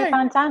 red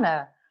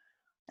bandana.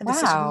 And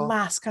this sort of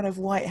mass kind of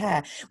white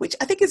hair, which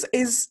I think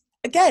is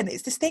again,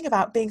 it's this thing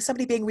about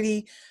somebody being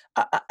really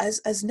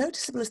as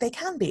noticeable as they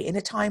can be in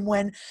a time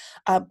when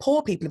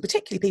poor people, and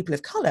particularly people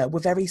of colour,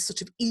 were very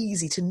sort of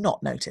easy to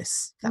not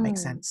notice, if that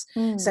makes sense.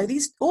 So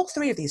all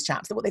three of these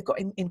chaps, what they've got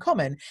in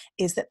common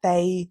is that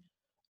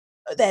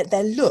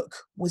their look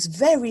was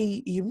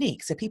very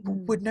unique, so people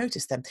would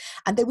notice them.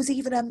 And there was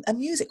even a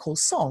music hall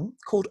song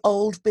called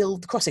Old Bill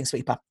the Crossing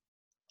Sweeper.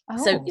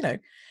 So,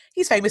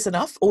 he's famous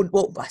enough, or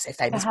well, I say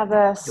famous,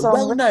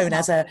 well known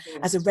as a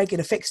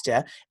regular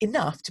fixture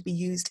enough to be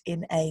used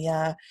in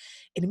a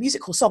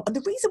music hall song. And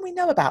the reason we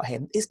know about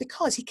him is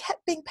because he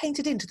kept being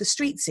painted into the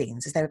street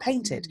scenes as they were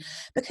painted.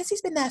 Because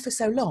he's been there for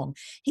so long,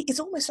 he is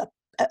almost like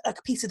a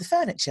piece of the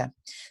furniture.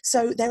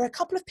 So there are a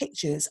couple of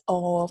pictures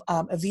of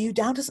a view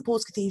down to St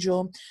Paul's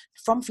Cathedral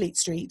from Fleet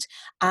Street,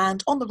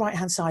 and on the right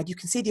hand side you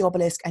can see the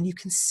obelisk and you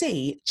can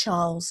see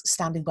Charles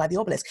standing by the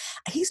obelisk.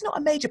 He's not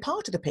a major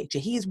part of the picture.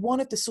 He is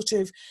one of the sort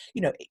of,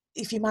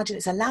 if you imagine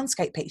it's a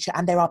landscape picture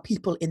and there are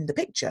people in the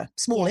picture,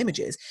 small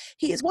images,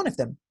 he is one of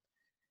them.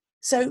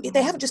 So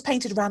they haven't just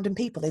painted random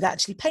people, they've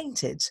actually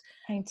painted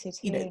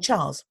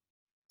Charles.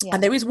 Yeah.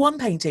 And there is one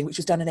painting which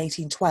was done in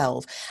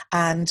 1812,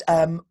 and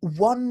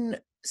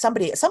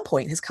somebody at some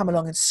point has come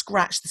along and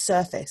scratched the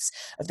surface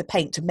of the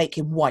paint to make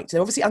him white.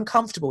 They're obviously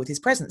uncomfortable with his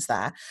presence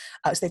there,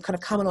 so they've kind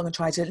of come along and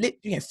tried to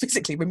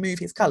physically remove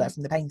his colour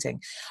from the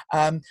painting.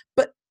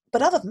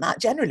 But other than that,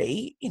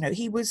 generally,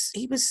 he was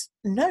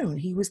known.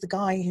 He was the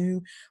guy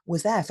who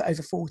was there for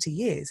over 40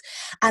 years.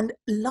 And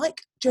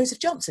like Joseph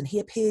Johnson, he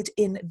appeared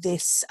in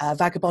this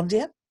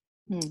Vagabondia,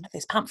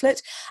 this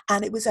pamphlet,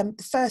 and it was the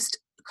first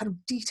kind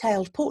of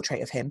detailed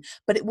portrait of him,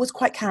 but it was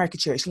quite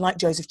caricaturish, like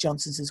Joseph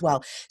Johnson's as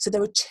well. So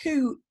there were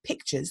two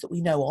pictures that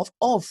we know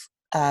of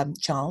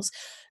Charles.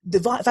 The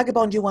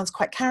Vagabondia one's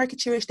quite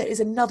caricaturish. There is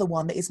another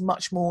one that is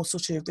much more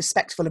sort of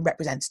respectful and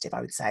representative,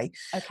 I would say.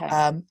 Okay.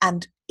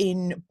 And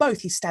in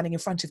both, he's standing in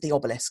front of the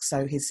obelisk,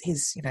 so his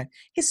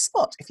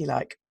spot, if you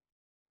like.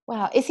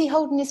 Wow, is he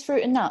holding his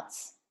fruit and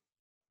nuts?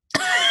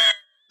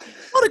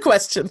 What a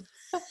question.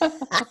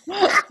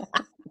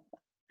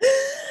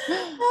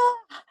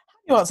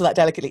 You answer that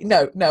delicately.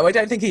 No, I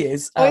don't think he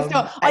is. Oh, it's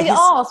not. I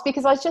asked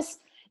because I just,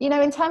 in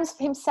terms of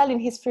him selling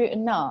his fruit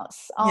and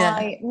nuts,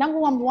 I, number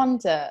one,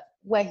 wonder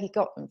where he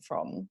got them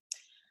from.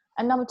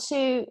 And number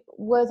two,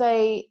 were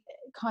they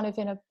kind of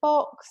in a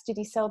box? Did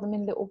he sell them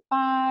in little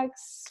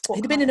bags?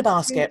 He'd have been in a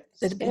basket.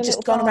 They'd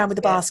just gone around with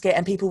the basket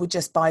and people would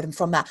just buy them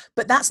from that.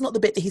 But that's not the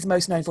bit that he's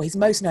most known for. He's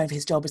most known for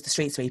his job as the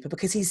street sweeper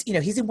because he's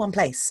in one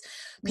place.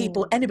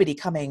 People, anybody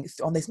coming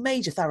on this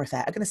major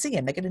thoroughfare are going to see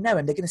him. They're going to know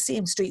him. They're going to see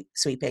him street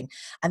sweeping.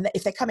 And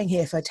if they're coming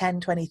here for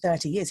 10, 20,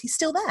 30 years, he's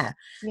still there.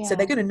 Yeah. So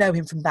they're going to know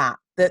him from that.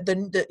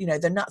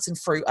 The nuts and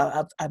fruit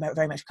are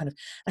very much kind of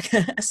like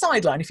a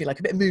sideline, if you like,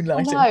 a bit of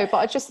moonlighting. No, but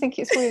I just think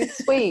it's really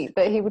sweet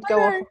that he would go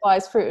off and buy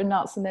his fruit and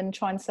nuts and then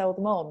try and sell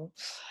them on.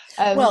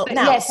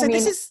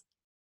 This is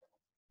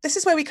this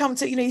is where we come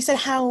to, you said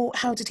how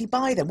did he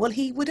buy them? Well,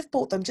 he would have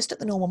bought them just at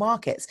the normal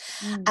markets.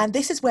 And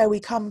this is where we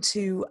come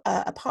to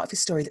a part of his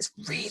story that's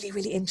really,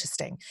 really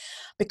interesting,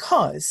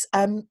 because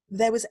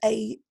there was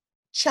a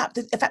chap,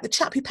 in fact, the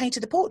chap who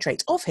painted the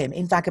portrait of him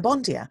in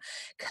Vagabondia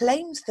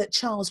claimed that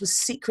Charles was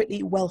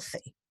secretly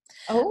wealthy.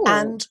 Oh.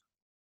 And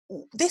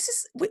this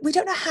is, we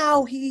don't know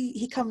how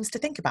he comes to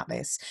think about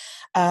this.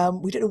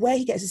 We don't know where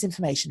he gets his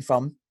information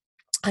from.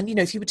 And,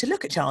 if you were to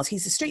look at Charles,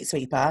 he's a street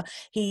sweeper.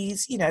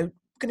 He's,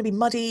 going to be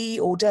muddy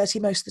or dirty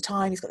most of the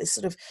time. He's got this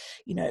sort of,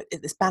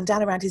 this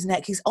bandana around his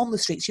neck. He's on the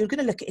streets. You're going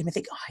to look at him and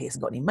think, oh, he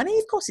hasn't got any money.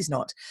 Of course he's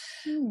not.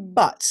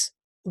 But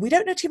we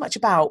don't know too much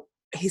about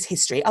his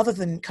history other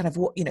than kind of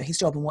what, his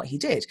job and what he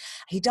did.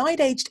 He died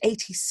aged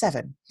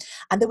 87.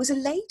 And there was a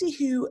lady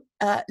who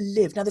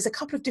lived, now there's a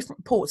couple of different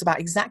reports about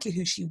exactly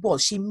who she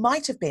was. She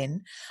might have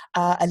been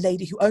a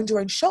lady who owned her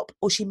own shop,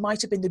 or she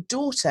might have been the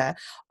daughter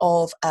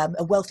of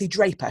a wealthy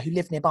draper who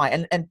lived nearby.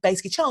 And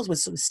basically Charles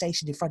was sort of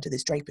stationed in front of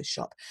this draper's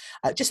shop,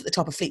 just at the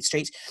top of Fleet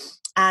Street.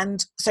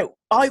 And so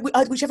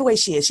whichever way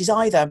she is, she's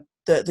either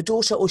the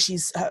daughter or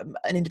she's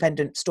an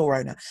independent store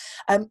owner.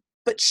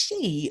 But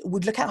she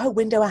would look out her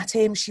window at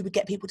him. She would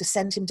get people to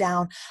send him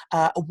down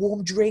a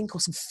warm drink or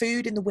some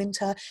food in the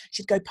winter.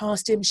 She'd go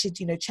past him. She'd,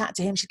 chat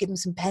to him. She'd give him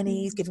some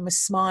pennies, give him a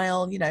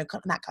smile,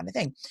 that kind of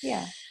thing.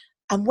 Yeah.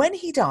 And when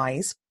he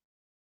dies,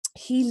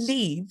 he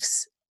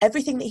leaves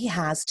everything that he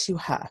has to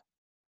her.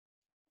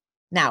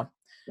 Now,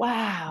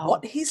 wow,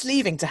 what he's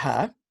leaving to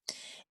her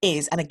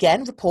is, and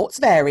again, reports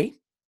vary,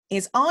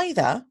 is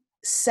either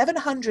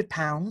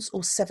 £700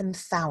 or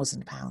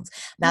 £7,000.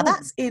 Now,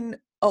 that's in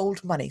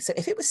old money. So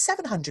if it was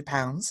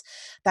 £700,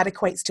 that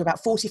equates to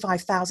about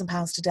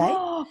 £45,000 today.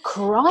 Oh,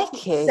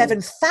 crikey.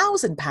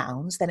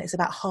 £7,000, then it's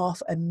about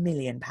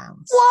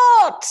 £500,000.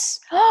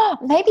 What?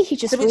 Maybe he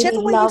just whichever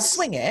really way loves you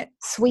swing it,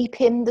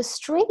 sweeping the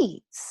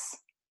streets.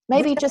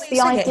 Maybe whichever just way the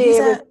you swing it,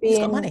 idea of he's got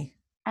being money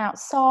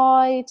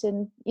outside,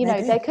 and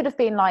Maybe. there could have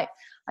been, like,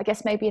 I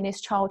guess maybe in his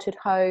childhood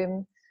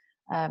home,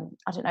 I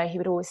don't know, he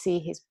would always see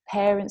his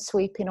parents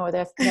sweeping, or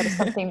there was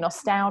something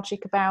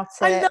nostalgic about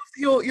it. I love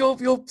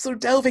you're sort of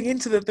delving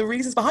into the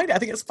reasons behind it. I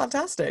think it's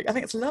fantastic. I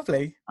think it's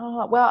lovely.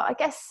 Oh, well, I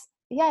guess,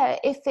 yeah,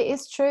 if it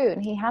is true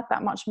and he had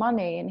that much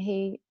money and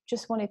he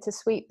just wanted to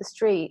sweep the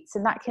streets,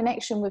 and that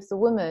connection with the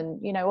woman,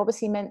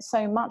 obviously meant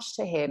so much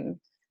to him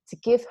to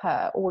give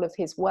her all of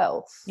his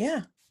wealth.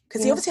 Yeah.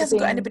 Because he obviously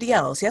hasn't got anybody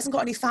else. He hasn't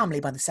got any family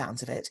by the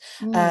sounds of it.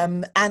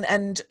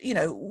 And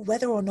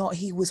whether or not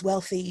he was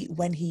wealthy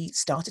when he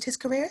started his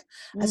career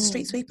as a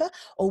street sweeper,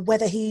 or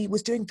whether he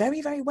was doing very,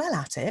 very well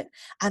at it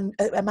and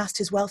amassed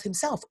his wealth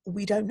himself,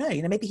 we don't know.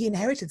 Maybe he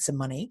inherited some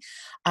money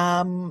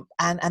and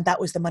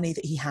that was the money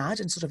that he had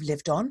and sort of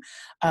lived on.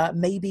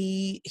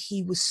 Maybe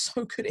he was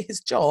so good at his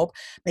job.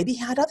 Maybe he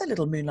had other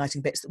little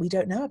moonlighting bits that we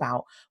don't know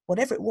about.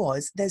 Whatever it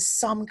was, there's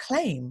some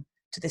claim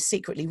to this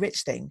secretly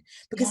rich thing,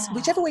 because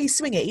whichever way you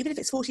swing it, even if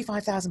it's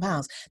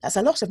 £45,000, that's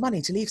a lot of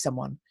money to leave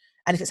someone.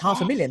 And if it's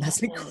 £500,000,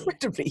 that's an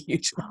incredibly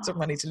huge amount of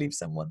money to leave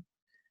someone.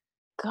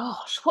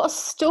 Gosh, what a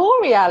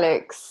story,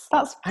 Alex.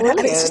 That's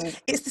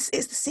brilliant. It's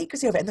the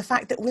secrecy of it, and the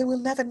fact that we will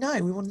never know.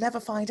 We will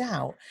never find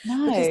out.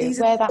 No, because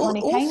where that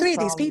money came from. All three of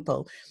these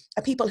people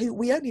are people who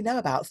we only know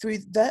about through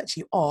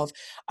virtue of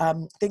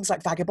things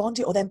like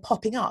Vagabondia, or them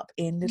popping up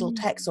in little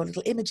texts or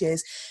little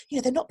images.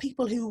 They're not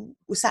people who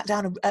were sat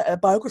down and a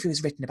biography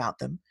was written about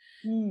them.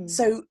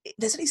 So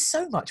there's only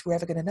so much we're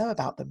ever going to know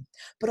about them.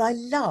 But I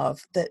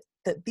love that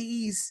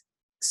these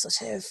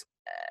sort of,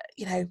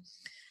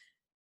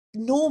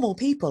 normal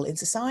people in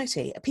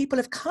society, people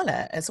of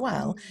colour as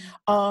well,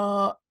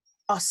 are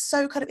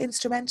so kind of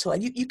instrumental.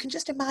 And you can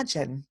just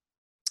imagine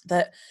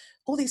that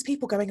all these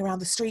people going around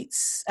the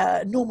streets,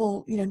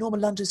 normal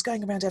Londoners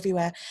going around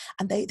everywhere,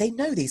 and they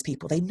know these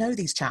people, they know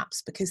these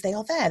chaps because they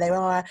are there. They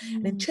are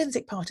an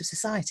intrinsic part of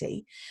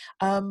society,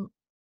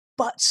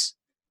 but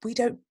we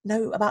don't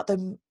know about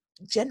them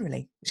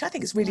generally, which I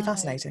think is really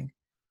fascinating.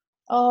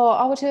 Oh,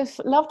 I would have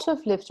loved to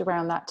have lived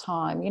around that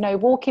time,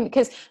 walking,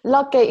 because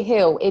Ludgate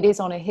Hill, it is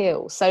on a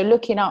hill. So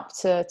looking up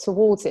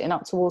towards it and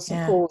up towards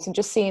St. Paul's, and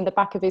just seeing the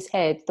back of his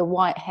head, the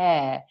white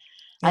hair,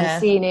 and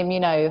seeing him,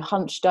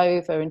 hunched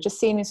over, and just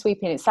seeing him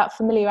sweeping. It's that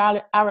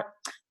familiarity. I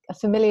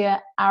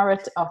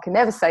can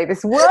never say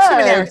this word.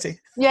 Familiarity.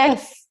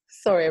 Yes.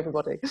 Sorry,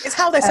 everybody. It's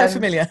how they're so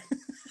familiar.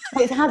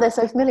 It's how they're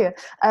so familiar.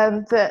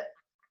 That,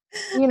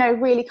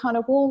 really kind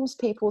of warms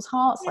people's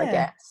hearts, I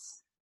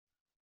guess.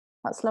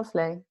 That's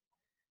lovely.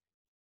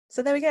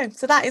 So there we go.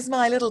 So that is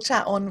my little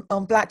chat on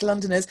Black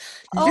Londoners,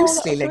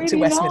 loosely linked to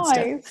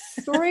Westminster.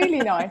 Nice. Really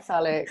nice,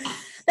 Alex.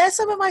 They're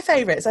some of my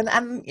favourites, and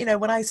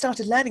when I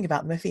started learning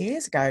about them a few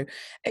years ago,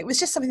 it was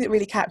just something that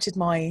really captured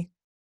my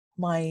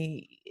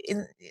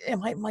sort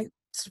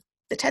of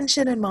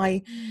attention and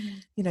my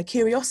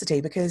curiosity,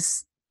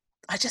 because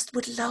I just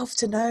would love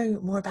to know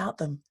more about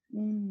them.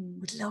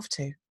 Would love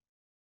to.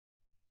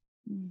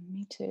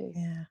 Me too.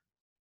 Yeah.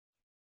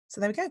 So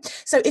there we go.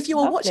 So if you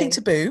are watching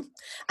Taboo,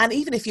 and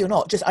even if you're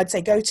not, I'd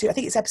say go to, I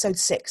think it's episode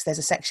 6. There's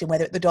a section where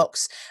they're at the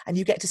docks and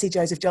you get to see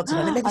Joseph Johnson,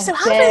 and it made me so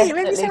happy.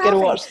 Definitely going to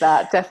watch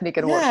that. Definitely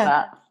going to watch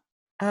that.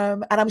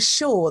 And I'm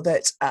sure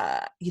that,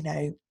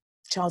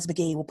 Charles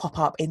McGee will pop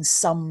up in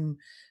some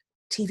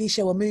TV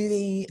show or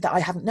movie that I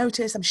haven't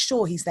noticed. I'm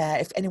sure he's there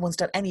if anyone's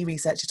done any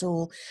research at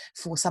all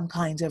for some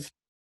kind of,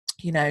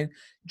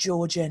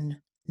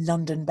 Georgian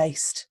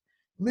London-based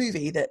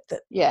movie that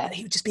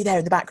he would just be there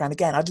in the background.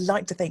 Again, I'd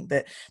like to think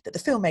that the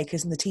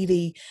filmmakers and the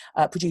TV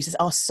producers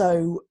are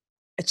so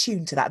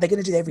attuned to that. They're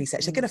going to do their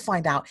research. They're going to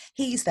find out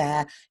he's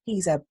there.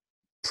 He's a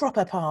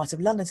proper part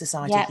of London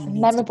society. Yeah,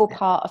 memorable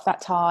part of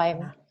that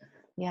time.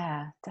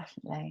 Yeah,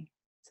 definitely.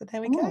 So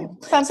there we go.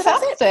 Fantastic. So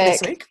that's it for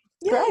this week.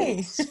 Yay.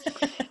 Great.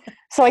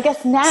 So I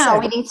guess now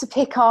we need to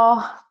pick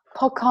our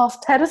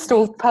podcast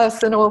pedestal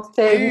person or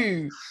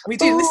thing. We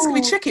do. This is going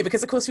to be tricky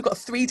because, of course, we've got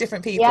 3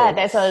 different people. Yeah,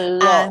 there's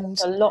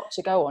a lot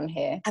to go on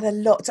here. And a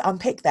lot to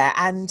unpick there.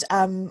 And,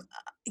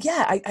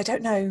 I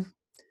don't know.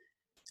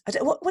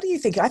 What do you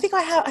think? I think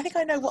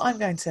I know what I'm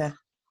going to...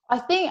 I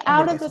think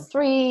out of the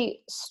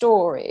 3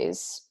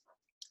 stories,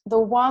 the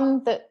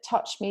one that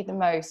touched me the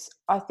most,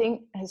 I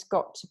think, has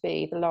got to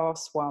be the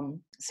last one.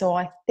 So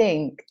I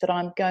think that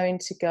I'm going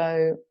to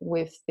go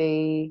with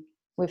the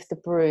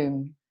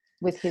broom,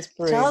 with his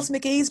broom. Charles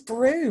McGee's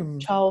broom.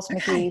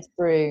 McGee's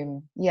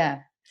broom. Yeah.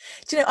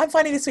 Do you know, I'm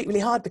finding this week really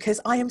hard because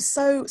I am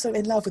so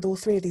in love with all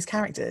 3 of these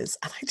characters,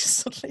 and I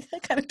just I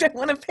kind of don't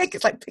want to pick.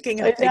 It's like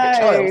picking a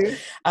child.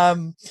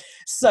 Charles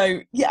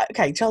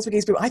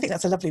McGee's broom. I think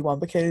that's a lovely one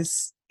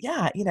because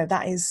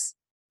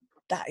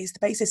that is the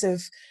basis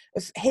of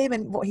him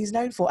and what he's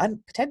known for,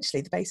 and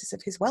potentially the basis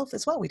of his wealth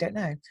as well. We don't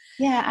know.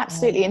 Yeah,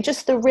 absolutely. And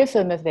just the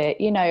rhythm of it,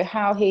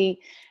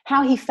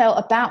 how he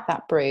felt about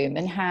that broom,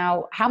 and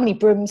how many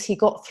brooms he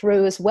got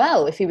through as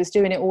well, if he was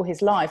doing it all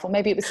his life, or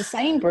maybe it was the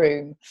same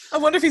broom. I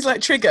wonder if he's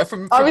like Trigger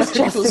from I was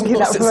just thinking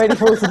that from Only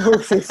Fools and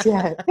Horses.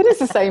 Yeah, it is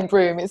the same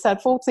broom. It's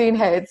had 14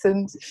 heads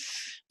and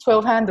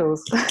 12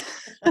 handles.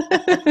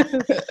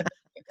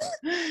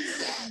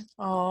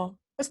 Oh,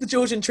 that's the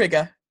Georgian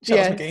Trigger,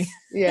 Charles McGee.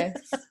 Yes.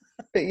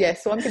 But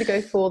yes, so I'm going to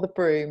go for the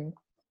broom.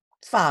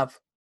 Fab.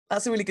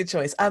 That's a really good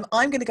choice. I'm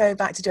going to go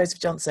back to Joseph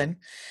Johnson,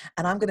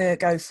 and I'm going to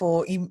go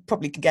for, you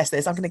probably can guess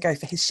this, I'm going to go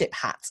for his ship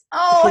hat.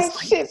 Oh,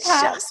 his ship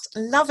hat. I just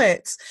love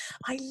it.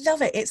 I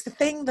love it. It's the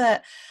thing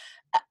that,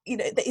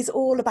 that is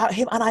all about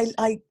him. And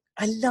I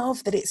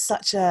love that it's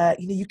such a,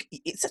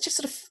 it's such a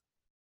sort of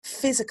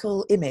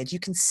physical image. You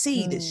can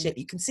see this ship.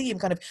 You can see him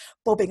kind of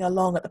bobbing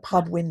along at the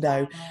pub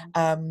window.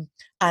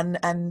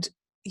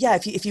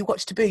 If you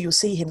watch Taboo, you'll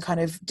see him kind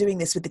of doing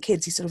this with the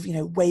kids. He's sort of,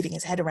 waving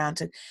his head around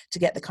to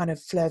get the kind of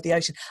flow of the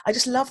ocean. I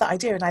just love that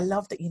idea. And I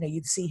love that,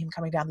 you'd see him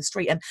coming down the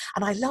street. And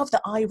I love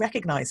that I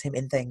recognise him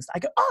in things. I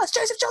go, oh, it's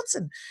Joseph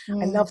Johnson.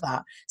 I love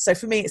that. So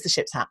for me, it's the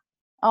ship's hat.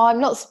 Oh, I'm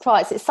not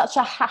surprised. It's such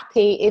a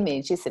happy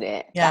image, isn't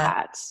it?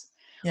 Yeah.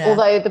 Yeah.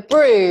 Although the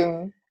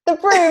broom,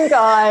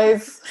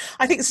 guys.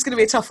 I think this is going to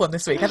be a tough one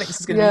this week. I think this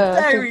is going to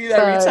be very,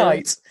 very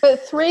tight.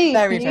 But 3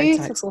 very,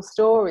 beautiful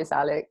stories,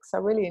 Alex. I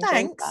really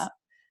enjoyed that.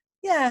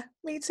 Yeah,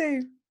 me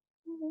too.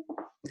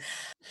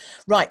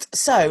 Right,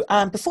 so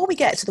before we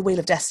get to the Wheel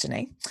of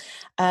Destiny,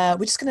 we're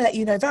just going to let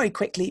you know very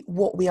quickly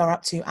what we are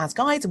up to as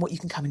guides and what you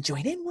can come and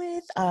join in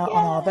with on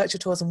our virtual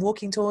tours and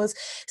walking tours.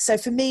 So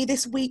for me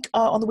this week,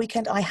 on the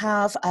weekend, I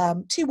have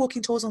 2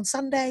 walking tours on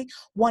Sunday.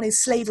 One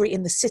is Slavery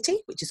in the City,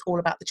 which is all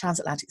about the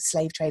transatlantic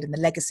slave trade and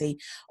the legacy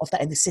of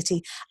that in the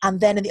city. And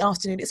then in the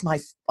afternoon, it's my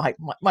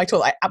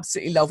tour I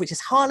absolutely love, which is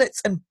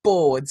Harlots and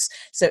Boards.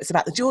 So it's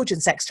about the Georgian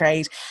sex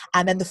trade.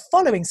 And then the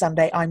following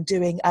Sunday, I'm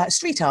doing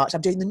street art.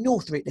 I'm doing the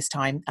North Route this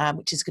time,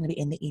 which is going to be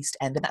in the East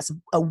End, and that's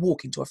a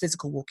walking tour, a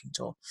physical walking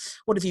tour.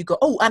 What have you got?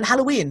 Oh, and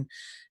Halloween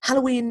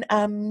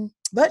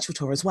virtual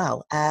tour as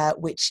well,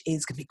 which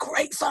is going to be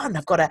great fun.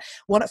 I've got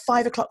one at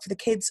 5 o'clock for the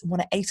kids and one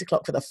at 8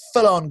 o'clock for the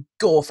full-on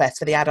gore fest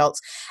for the adults.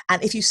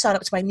 And if you sign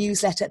up to my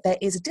newsletter, there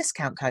is a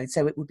discount code,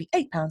 so it would be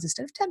 £8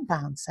 instead of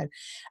 £10. So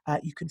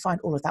you can find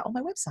all of that on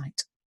my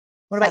website.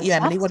 What about you,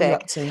 Emily? What are you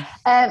up to?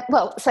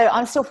 So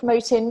I'm still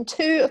promoting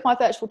 2 of my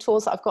virtual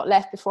tours that I've got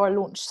left before I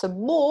launch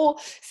some more.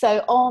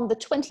 So on the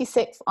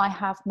 26th, I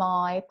have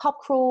my pub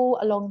crawl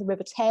along the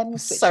River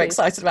Thames. So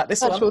excited about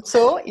this virtual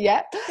tour,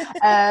 yeah.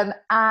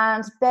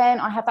 And then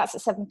I have that's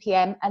at 7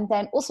 p.m. And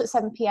then also at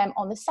 7 p.m.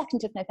 on the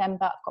 2nd of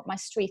November, I've got my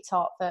street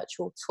art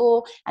virtual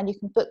tour. And you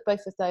can book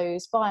both of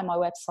those via my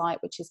website,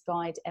 which is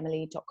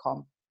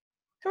guideemily.com.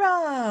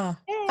 Hurrah!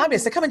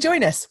 Fabulous. So come and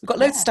join us. We've got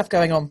loads of stuff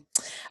going on.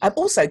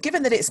 Also,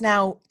 given that it's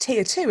now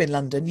tier 2 in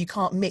London, you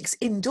can't mix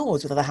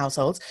indoors with other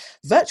households.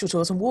 Virtual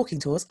tours and walking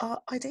tours are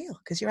ideal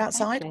because you're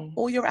outside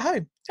or you're at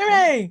home.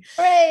 Hooray!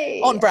 Hooray!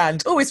 On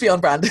brand. Always be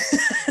on brand.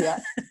 Yeah.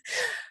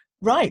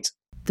 Right.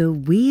 The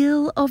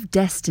Wheel of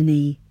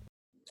Destiny.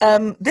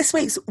 This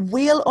week's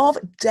Wheel of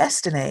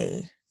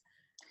Destiny.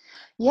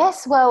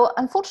 Yes, well,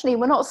 unfortunately,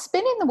 we're not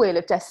spinning the Wheel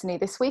of Destiny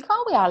this week,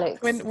 are we, Alex?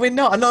 We're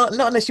not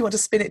unless you want to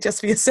spin it just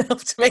for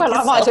yourself to make Well,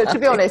 I might do, to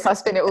be honest, I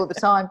spin it all the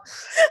time.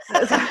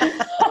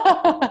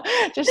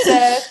 Just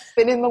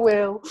spinning the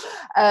wheel.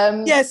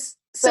 Yes,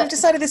 so we've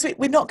decided this week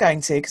we're not going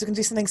to, because we're going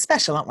to do something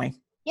special, aren't we?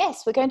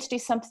 Yes, we're going to do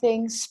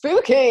something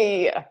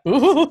spooky.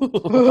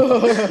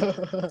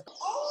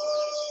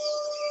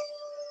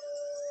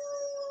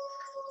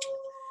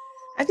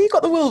 Have you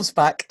got the wolves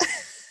back?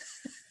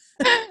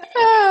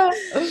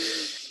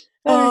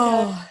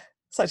 Oh,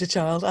 such a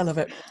child. I love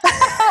it.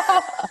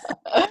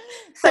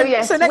 So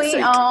yes, so next we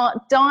week are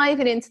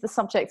diving into the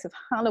subject of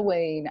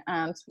Halloween,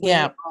 and we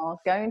are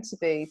going to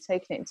be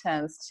taking it in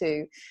turns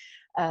to,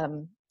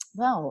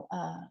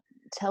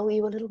 tell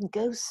you a little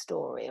ghost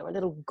story or a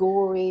little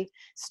gory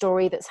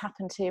story that's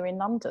happened here in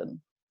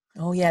London.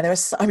 Oh yeah,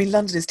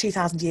 London is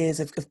 2,000 years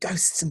of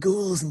ghosts and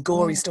ghouls and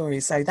gory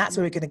stories, so that's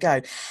where we're going to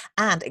go.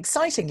 And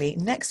excitingly,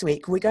 next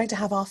week we're going to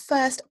have our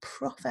first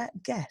proper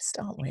guest,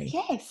 aren't we?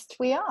 Yes,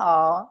 we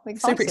are.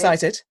 Super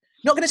excited.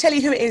 Not going to tell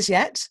you who it is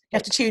yet. You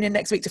have to tune in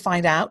next week to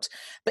find out.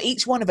 But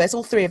each one of us,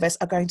 all three of us,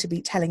 are going to be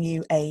telling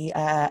you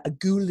a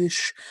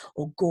ghoulish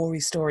or gory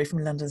story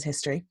from London's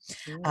history,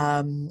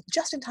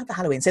 just in time for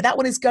Halloween. So that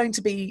one is going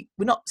to be,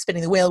 we're not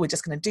spinning the wheel, we're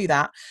just going to do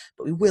that,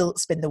 but we will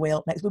spin the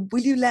wheel next.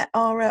 Will you let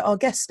our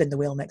guests spin the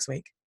wheel next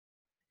week?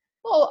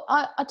 Well,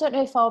 I don't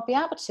know if I'll be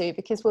able to,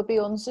 because we'll be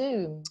on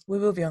Zoom. We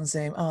will be on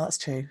Zoom. Oh, that's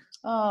true.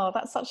 Oh,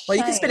 that's such a shame. Well,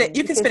 you can spin it.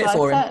 You can spin it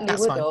for him.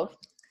 That's fine.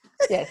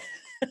 Yes.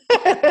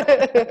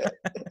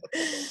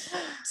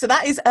 So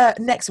that is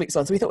next week's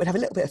one. So we thought we'd have a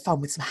little bit of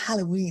fun with some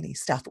Halloween-y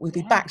stuff, but we'll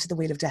be back to the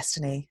Wheel of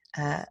Destiny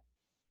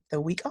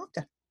the week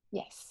after.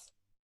 Yes.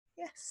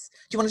 Do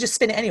you want to just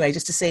spin it anyway,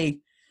 just to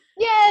see?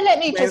 Yeah, let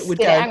me just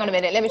spin it. Hang on a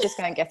minute. Let me just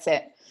go and get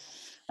it.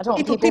 I don't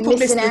want people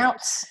missing out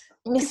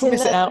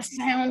the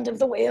sound of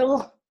the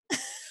wheel.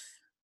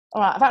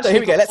 All right, I've actually. So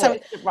here we go. Let's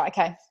have. Right.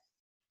 Okay.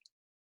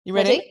 You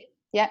ready?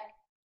 Yeah.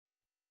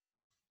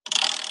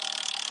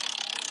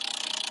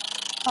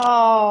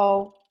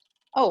 Oh,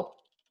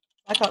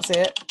 I can't see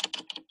it.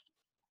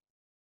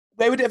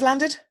 Where would it have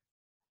landed?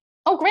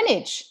 Oh,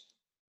 Greenwich.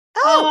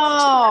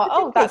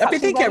 That's I've been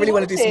thinking I really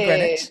want to do some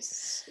Greenwich.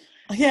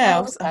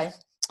 Yeah. Okay.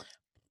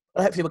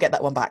 Well, hopefully we'll get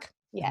that one back.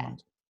 Yeah.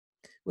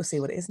 We'll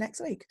see what it is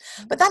next week.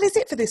 But that is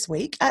it for this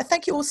week.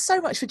 Thank you all so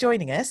much for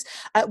joining us.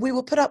 We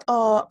will put up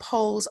our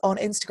polls on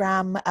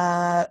Instagram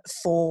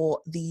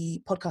for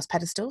the podcast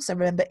pedestal. So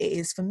remember, it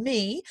is for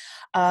me.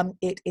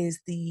 It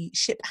is the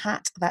ship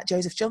hat that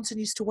Joseph Johnson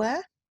used to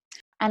wear.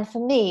 And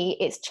for me,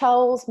 it's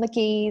Charles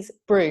McGee's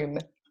broom.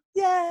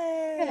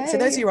 Yay! So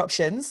those are your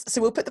options.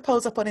 So we'll put the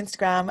polls up on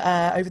Instagram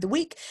over the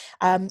week.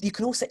 You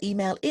can also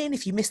email in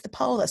if you missed the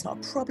poll. That's not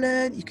a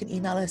problem. You can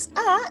email us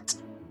at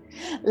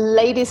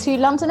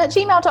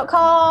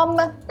ladieswholondon@gmail.com.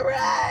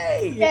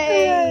 Hooray!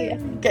 Yay!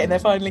 Getting there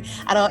finally.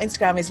 And our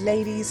Instagram is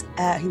Ladies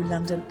Who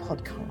London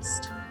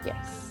Podcast.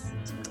 Yes.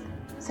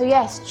 So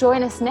yes,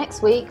 join us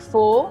next week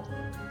for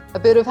a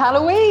bit of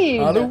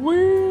Halloween.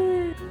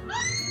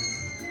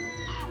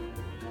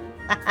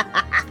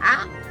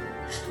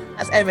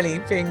 That's Emily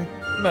being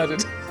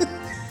murdered. You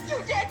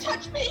dare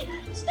touch me!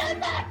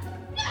 Stand back!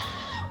 No!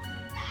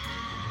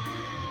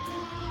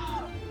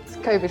 It's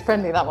COVID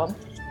friendly, that one.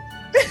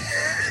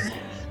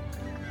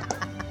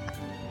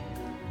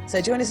 So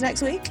join us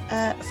next week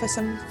for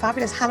some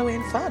fabulous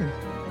Halloween fun.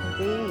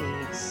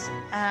 Indeed.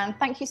 And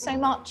thank you so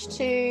much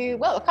to,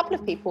 a couple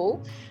of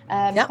people.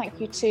 Thank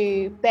you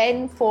to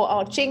Ben for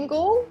our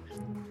jingle.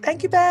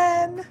 Thank you,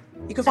 Ben.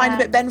 You can find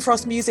him at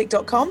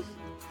benfrostmusic.com.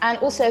 And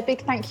also a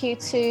big thank you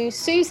to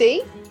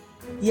Susie.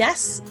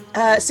 Yes,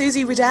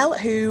 Susie Riddell,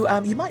 who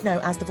you might know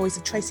as the voice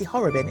of Tracy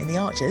Horrobin in The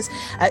Archers.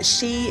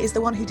 She is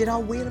the one who did our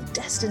Wheel of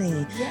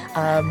Destiny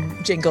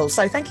jingle.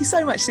 So thank you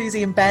so much,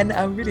 Susie and Ben.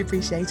 I really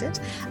appreciate it.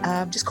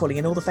 Just calling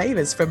in all the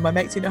favours from my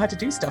mates who know how to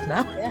do stuff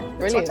now. Yeah,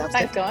 brilliant.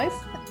 Thanks, guys.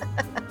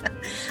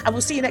 And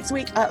we'll see you next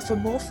week for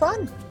more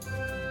fun.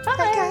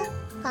 Bye.